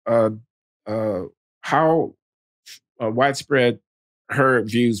the how widespread her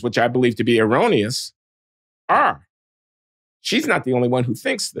views, which I believe to be erroneous, are. She's not the only one who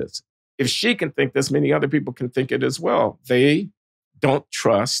thinks this. If she can think this, many other people can think it as well. They don't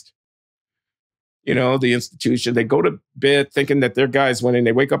trust the institution. They go to bed thinking that their guy's winning.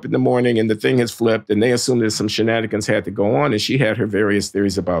 They wake up in the morning and the thing has flipped and they assume there's some shenanigans had to go on. And she had her various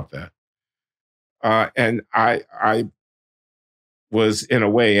theories about that. And I was, in a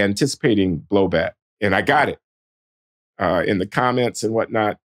way, anticipating blowback. And I got it. In the comments and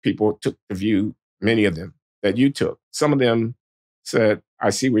whatnot, people took the view, many of them, that you took. Some of them said, I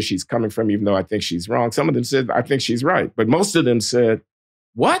see where she's coming from, even though I think she's wrong. Some of them said, I think she's right. But most of them said,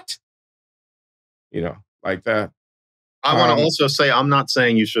 what? Like that. I want to also say, I'm not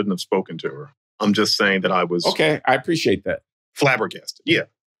saying you shouldn't have spoken to her. I'm just saying that I was... Okay, I appreciate that. Flabbergasted. Yeah.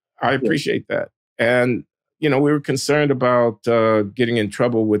 I appreciate that. And, we were concerned about getting in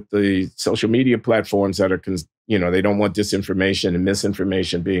trouble with the social media platforms that are, they don't want disinformation and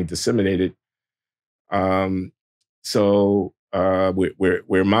misinformation being disseminated. So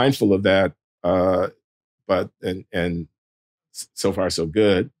we're mindful of that. But so far, so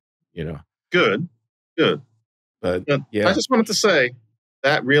good, Good. But yeah. I just wanted to say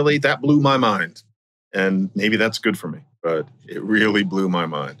that blew my mind. And maybe that's good for me, but it really blew my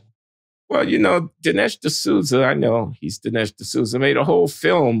mind. Well, Dinesh D'Souza, I know he's Dinesh D'Souza, made a whole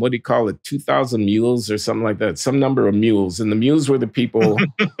film, what do you call it, 2,000 Mules or something like that, some number of mules. And the mules were the people,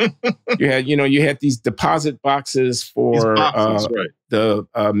 you had these deposit boxes for the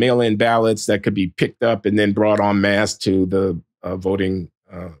mail-in ballots that could be picked up and then brought en masse to the voting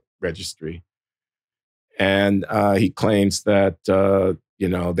registry. And he claims that,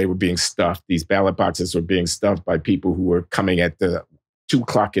 they were being stuffed. These ballot boxes were being stuffed by people who were coming at the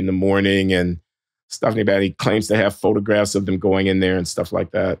 2:00 in the morning and stuff like that. He claims to have photographs of them going in there and stuff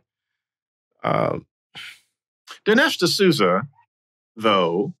like that. Dinesh D'Souza,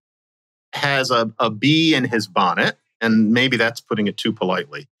 though, has a bee in his bonnet, and maybe that's putting it too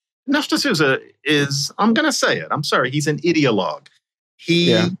politely. Dinesh D'Souza is, I'm going to say it, I'm sorry, he's an ideologue.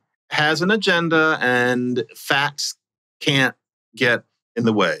 He has an agenda and facts can't get in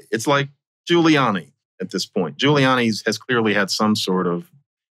the way. It's like Giuliani at this point. Giuliani has clearly had some sort of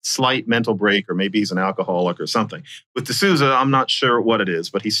slight mental break, or maybe he's an alcoholic or something. With D'Souza, I'm not sure what it is,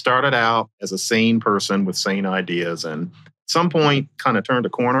 but he started out as a sane person with sane ideas and at some point kind of turned a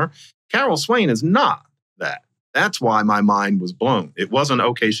corner. Carol Swain is not that. That's why my mind was blown. It wasn't,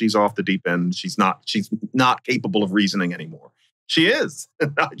 okay, she's off the deep end. She's not capable of reasoning anymore. She is.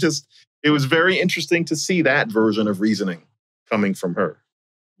 It was very interesting to see that version of reasoning coming from her.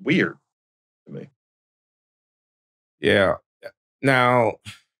 Weird to me. Yeah. Now,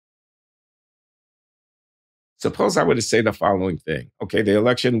 Suppose I were to say the following thing. Okay, the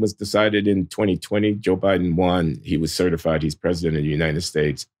election was decided in 2020. Joe Biden won. He was certified. He's president of the United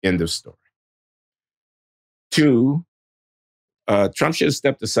States. End of story. 2, Trump should have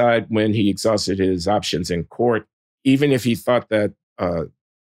stepped aside when he exhausted his options in court, even if he thought that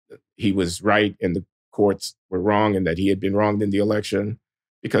he was right and the courts were wrong and that he had been wronged in the election,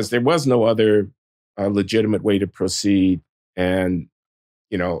 because there was no other legitimate way to proceed. And,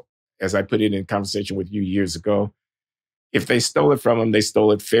 as I put it in conversation with you years ago, if they stole it from him, they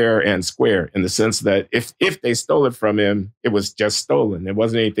stole it fair and square, in the sense that if they stole it from him, it was just stolen. There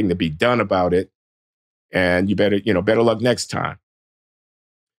wasn't anything to be done about it. And you better luck next time.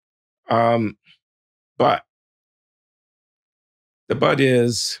 But the but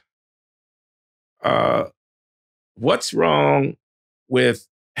is, what's wrong with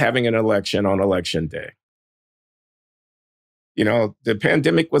having an election on election day? The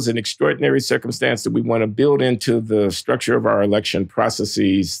pandemic was an extraordinary circumstance that we want to build into the structure of our election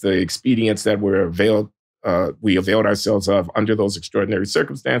processes, the expedients that we availed ourselves of under those extraordinary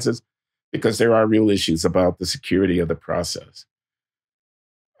circumstances, because there are real issues about the security of the process.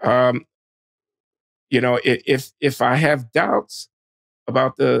 If I have doubts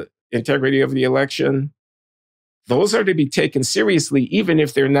about the integrity of the election, those are to be taken seriously, even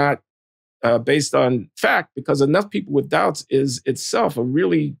if they're not based on fact, because enough people with doubts is itself a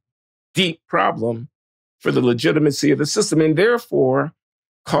really deep problem for the legitimacy of the system, and therefore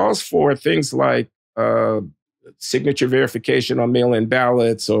calls for things like signature verification on mail-in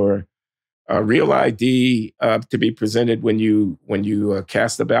ballots or real ID to be presented when you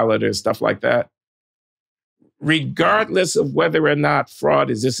cast a ballot or stuff like that. Regardless of whether or not fraud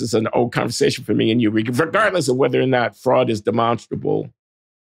this is an old conversation for me and you, regardless of whether or not fraud is demonstrable,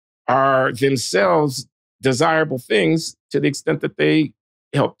 are themselves desirable things to the extent that they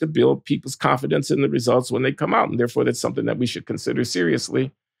help to build people's confidence in the results when they come out. And therefore, that's something that we should consider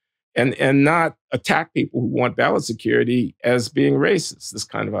seriously and not attack people who want ballot security as being racist, this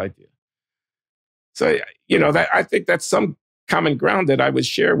kind of idea. So, I think that's some common ground that I would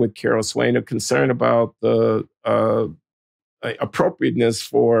share with Carol Swain, a concern about the appropriateness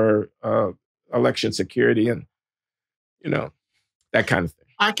for election security and, that kind of thing.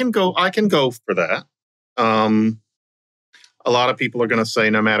 I can go for that. A lot of people are going to say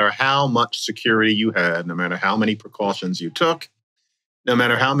no matter how much security you had, no matter how many precautions you took, no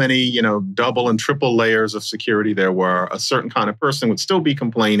matter how many, double and triple layers of security there were, a certain kind of person would still be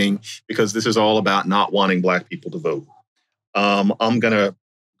complaining because this is all about not wanting Black people to vote. I'm going to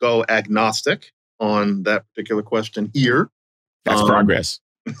go agnostic on that particular question here. That's progress.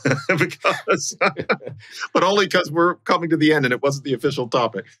 But only because we're coming to the end and it wasn't the official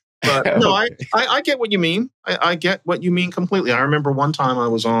topic. But no, I get what you mean. I get what you mean completely. I remember one time I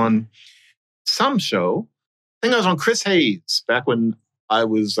was on some show. I think I was on Chris Hayes back when I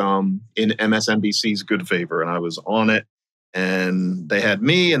was in MSNBC's Good Favor, and I was on it. And they had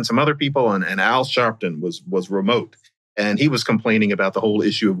me and some other people, and Al Sharpton was remote. And he was complaining about the whole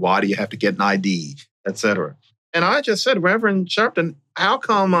issue of why do you have to get an ID, et cetera. And I just said, Reverend Sharpton, how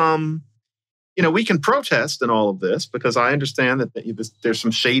come, we can protest and all of this, because I understand that there's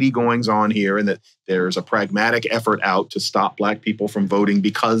some shady goings on here and that there's a pragmatic effort out to stop Black people from voting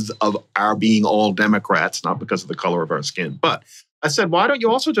because of our being all Democrats, not because of the color of our skin. But I said, why don't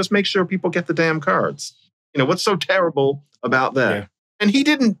you also just make sure people get the damn cards? What's so terrible about that? Yeah. And he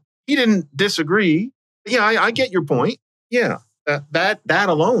didn't disagree. Yeah, I get your point. Yeah, that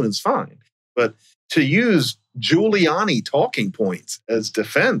alone is fine. But to use Giuliani talking points as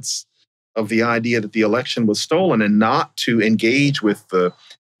defense of the idea that the election was stolen and not to engage with the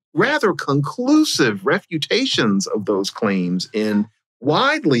rather conclusive refutations of those claims in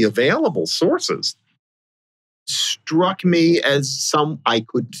widely available sources struck me as I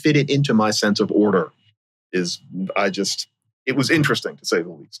could fit it into my sense of order. It was interesting to say the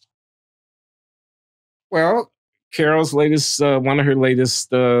least. Well, Carol's one of her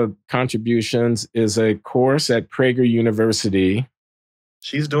latest contributions is a course at Prager University.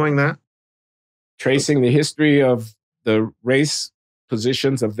 She's doing that? Tracing the history of the race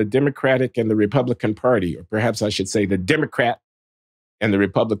positions of the Democratic and the Republican Party, or perhaps I should say the Democrat and the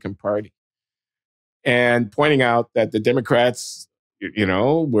Republican Party. And pointing out that the Democrats,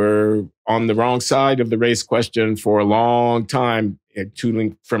 were on the wrong side of the race question for a long time,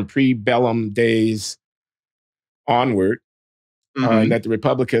 including from pre-bellum days onward, and that the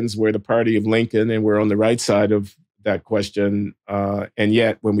Republicans were the party of Lincoln and were on the right side of that question. And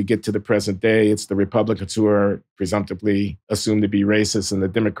yet, when we get to the present day, it's the Republicans who are presumptively assumed to be racist and the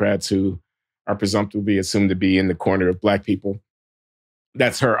Democrats who are presumptively assumed to be in the corner of Black people.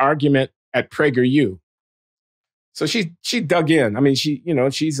 That's her argument at PragerU. So she dug in. I mean,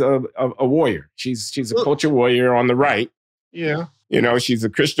 she's a warrior. She's a culture warrior on the right. Yeah. She's a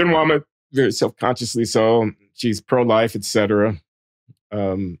Christian woman, very self-consciously so. She's pro-life, et cetera,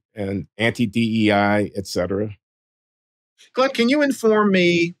 and anti-DEI, et cetera. Glenn, can you inform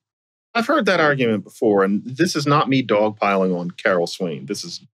me? I've heard that argument before, and this is not me dogpiling on Carol Swain. This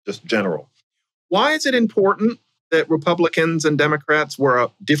is just general. Why is it important that Republicans and Democrats were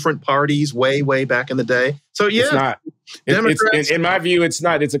different parties way, way back in the day? So, yeah. It's not. Democrats, in my view, it's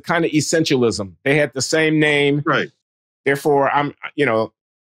not. It's a kind of essentialism. They had the same name. Right. Therefore,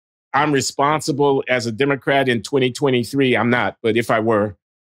 I'm responsible as a Democrat in 2023. I'm not, but if I were,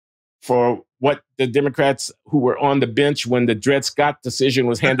 for what the Democrats who were on the bench when the Dred Scott decision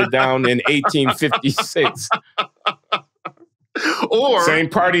was handed down in 1856. Or same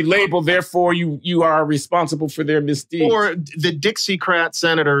party label, therefore you are responsible for their misdeeds. Or the Dixiecrat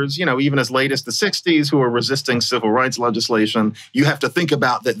senators, even as late as the 60s, who were resisting civil rights legislation. You have to think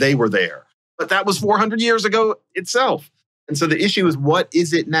about that they were there. But that was 400 years ago itself. And so the issue is, what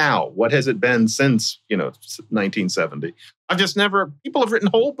is it now? What has it been since, 1970? People have written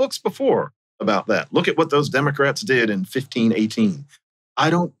whole books before about that. Look at what those Democrats did in 1518. I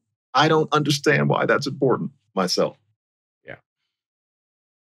don't understand why that's important myself. Yeah.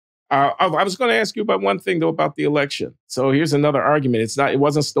 I was going to ask you about one thing, though, about the election. So here's another argument. It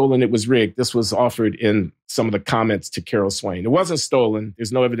wasn't stolen. It was rigged. This was offered in some of the comments to Carol Swain. It wasn't stolen.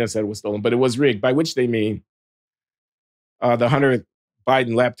 There's no evidence that it was stolen, but it was rigged, by which they mean the Hunter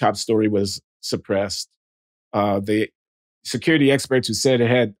Biden laptop story was suppressed. The security experts who said it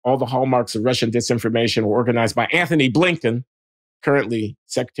had all the hallmarks of Russian disinformation were organized by Anthony Blinken, currently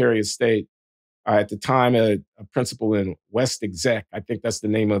Secretary of State, at the time a principal in West Exec. I think that's the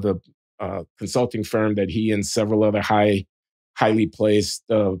name of the consulting firm that he and several other highly placed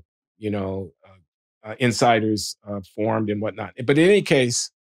insiders formed and whatnot. But in any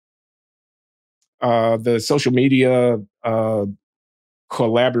case, the social media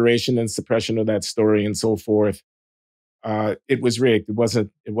collaboration and suppression of that story and so forth, it was rigged. It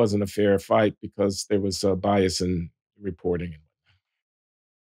wasn't a fair fight because there was bias in reporting.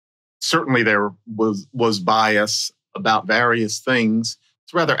 Certainly there was bias about various things.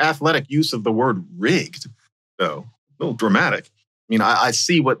 It's rather athletic use of the word rigged, though. A little dramatic. I mean, I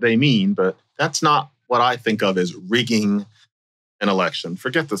see what they mean, but that's not what I think of as rigging an election.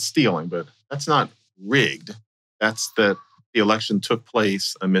 Forget the stealing, but that's not rigged. That's that the election took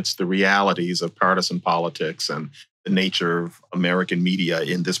place amidst the realities of partisan politics and the nature of American media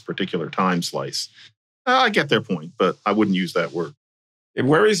in this particular time slice. I get their point, but I wouldn't use that word. It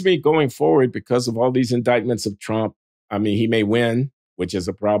worries me going forward because of all these indictments of Trump. I mean, he may win, which is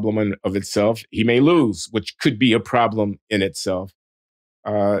a problem in of itself. He may lose, which could be a problem in itself,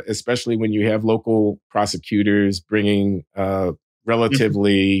 especially when you have local prosecutors bringing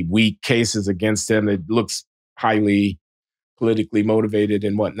relatively weak cases against him. It looks highly politically motivated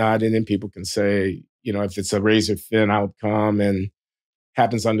and whatnot. And then people can say, if it's a razor-thin outcome and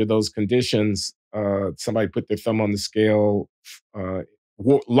happens under those conditions, somebody put their thumb on the scale.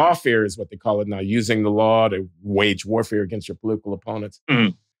 Lawfare is what they call it now, using the law to wage warfare against your political opponents.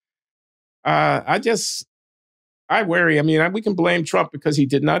 Mm. I worry. I mean, we can blame Trump because he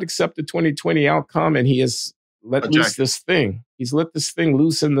did not accept the 2020 outcome, and he has let loose this thing. He's let this thing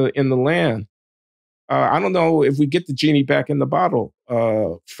loose in the land. I don't know if we get the genie back in the bottle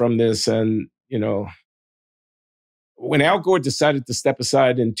from this. And, when Al Gore decided to step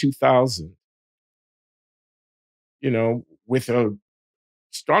aside in 2000, with a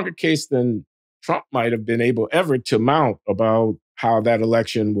stronger case than Trump might have been able ever to mount about how that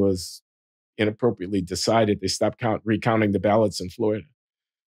election was inappropriately decided. They stopped recounting the ballots in Florida.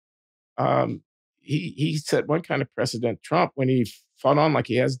 He set one kind of precedent. Trump, when he fought on like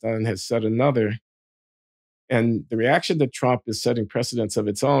he has done, has set another. And the reaction to Trump is setting precedents of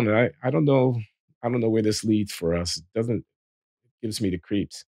its own. And I don't know where this leads for us. It gives me the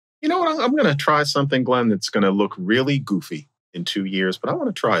creeps. You know what? I'm going to try something, Glenn, that's going to look really goofy in 2 years, but I want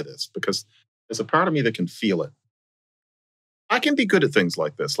to try this because there's a part of me that can feel it. I can be good at things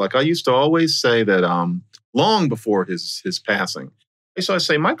like this. Like I used to always say that long before his passing, I used to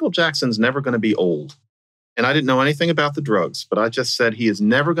say Michael Jackson's never going to be old. And I didn't know anything about the drugs, but I just said he is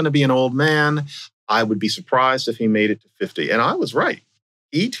never going to be an old man. I would be surprised if he made it to 50. And I was right.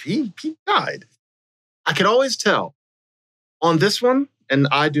 He died. I could always tell. On this one, and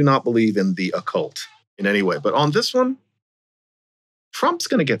I do not believe in the occult in any way, but on this one, Trump's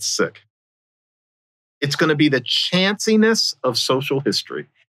going to get sick. It's going to be the chanciness of social history.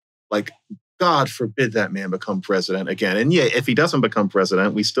 Like, God forbid that man become president again. And yeah, if he doesn't become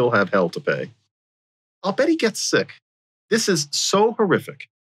president, we still have hell to pay. I'll bet he gets sick. This is so horrific.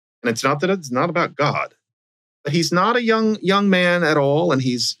 And it's not that it's not about God, but he's not a young man at all. And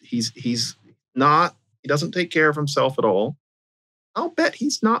he doesn't take care of himself at all. I'll bet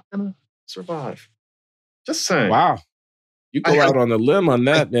he's not going to survive. Just saying. Wow. You go out on a limb on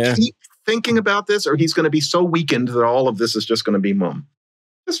that, man. Keep thinking about this, or he's going to be so weakened that all of this is just going to be mum.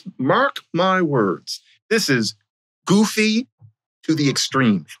 Just mark my words. This is goofy to the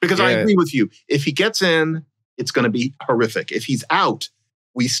extreme. Because I agree with you. If he gets in, it's going to be horrific. If he's out,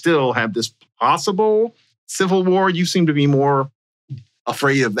 we still have this possible civil war. You seem to be more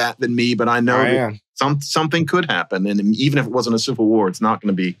afraid of that than me, but I know that something could happen. And even if it wasn't a civil war, it's not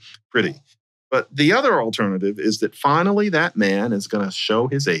going to be pretty. But the other alternative is that finally that man is going to show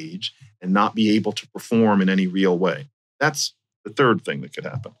his age and not be able to perform in any real way. That's the third thing that could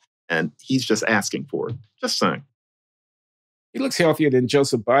happen. And he's just asking for it. Just saying. He looks healthier than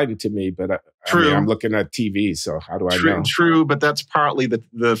Joseph Biden to me, but I mean, I'm looking at TV, so how do I know? True, but that's partly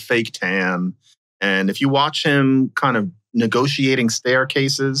the fake tan. And if you watch him kind of negotiating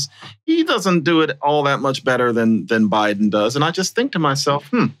staircases, he doesn't do it all that much better than Biden does. And I just think to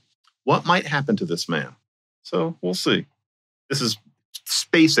myself, what might happen to this man? So we'll see. This is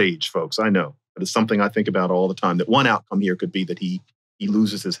space age, folks, I know. But it's something I think about all the time, that one outcome here could be that he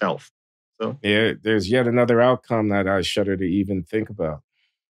loses his health. So yeah, there's yet another outcome that I shudder to even think about.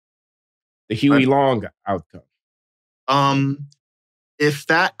 The Huey Long outcome. If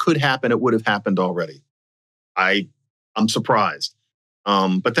that could happen, it would have happened already. I'm surprised.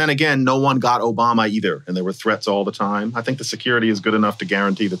 But then again, no one got Obama either, and there were threats all the time. I think the security is good enough to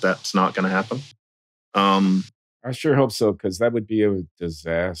guarantee that that's not going to happen. I sure hope so, because that would be a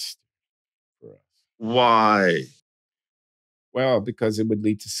disaster for us. Why? Well, because it would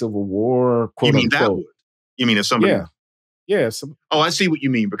lead to civil war, quote unquote. That would? You mean if somebody... Yeah. I see what you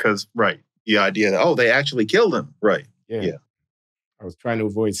mean, because, right, the idea that, they actually killed him. Right. Yeah. I was trying to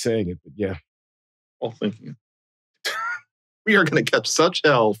avoid saying it, but yeah. All thinking. We are going to catch such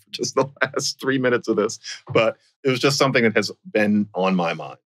hell for just the last 3 minutes of this. But it was just something that has been on my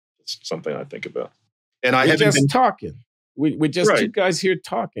mind. It's something I think about. And I haven't been talking. We're just two guys here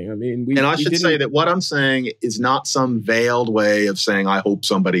talking. I mean, I should say that what I'm saying is not some veiled way of saying I hope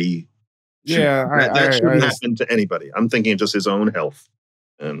somebody. That shouldn't happen to anybody. I'm thinking of just his own health,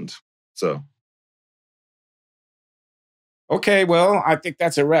 and so. Okay, well, I think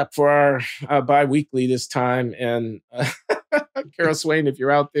that's a wrap for our bi-weekly this time. And Carol Swain, if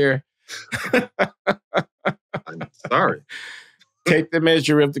you're out there, I'm sorry. Take the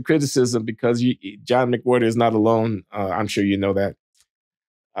measure of the criticism, because John McWhorter is not alone. I'm sure you know that.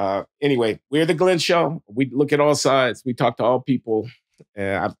 Anyway, we're the Glenn Show. We look at all sides. We talk to all people.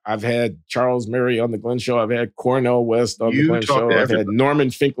 I've had Charles Murray on the Glenn Show. I've had Cornel West on the Glenn Show. I've had Norman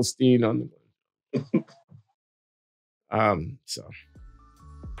Finkelstein on the Glenn Show. So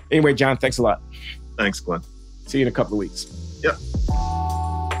anyway, John, thanks a lot. Thanks, Glenn. See you in a couple of weeks. Yep.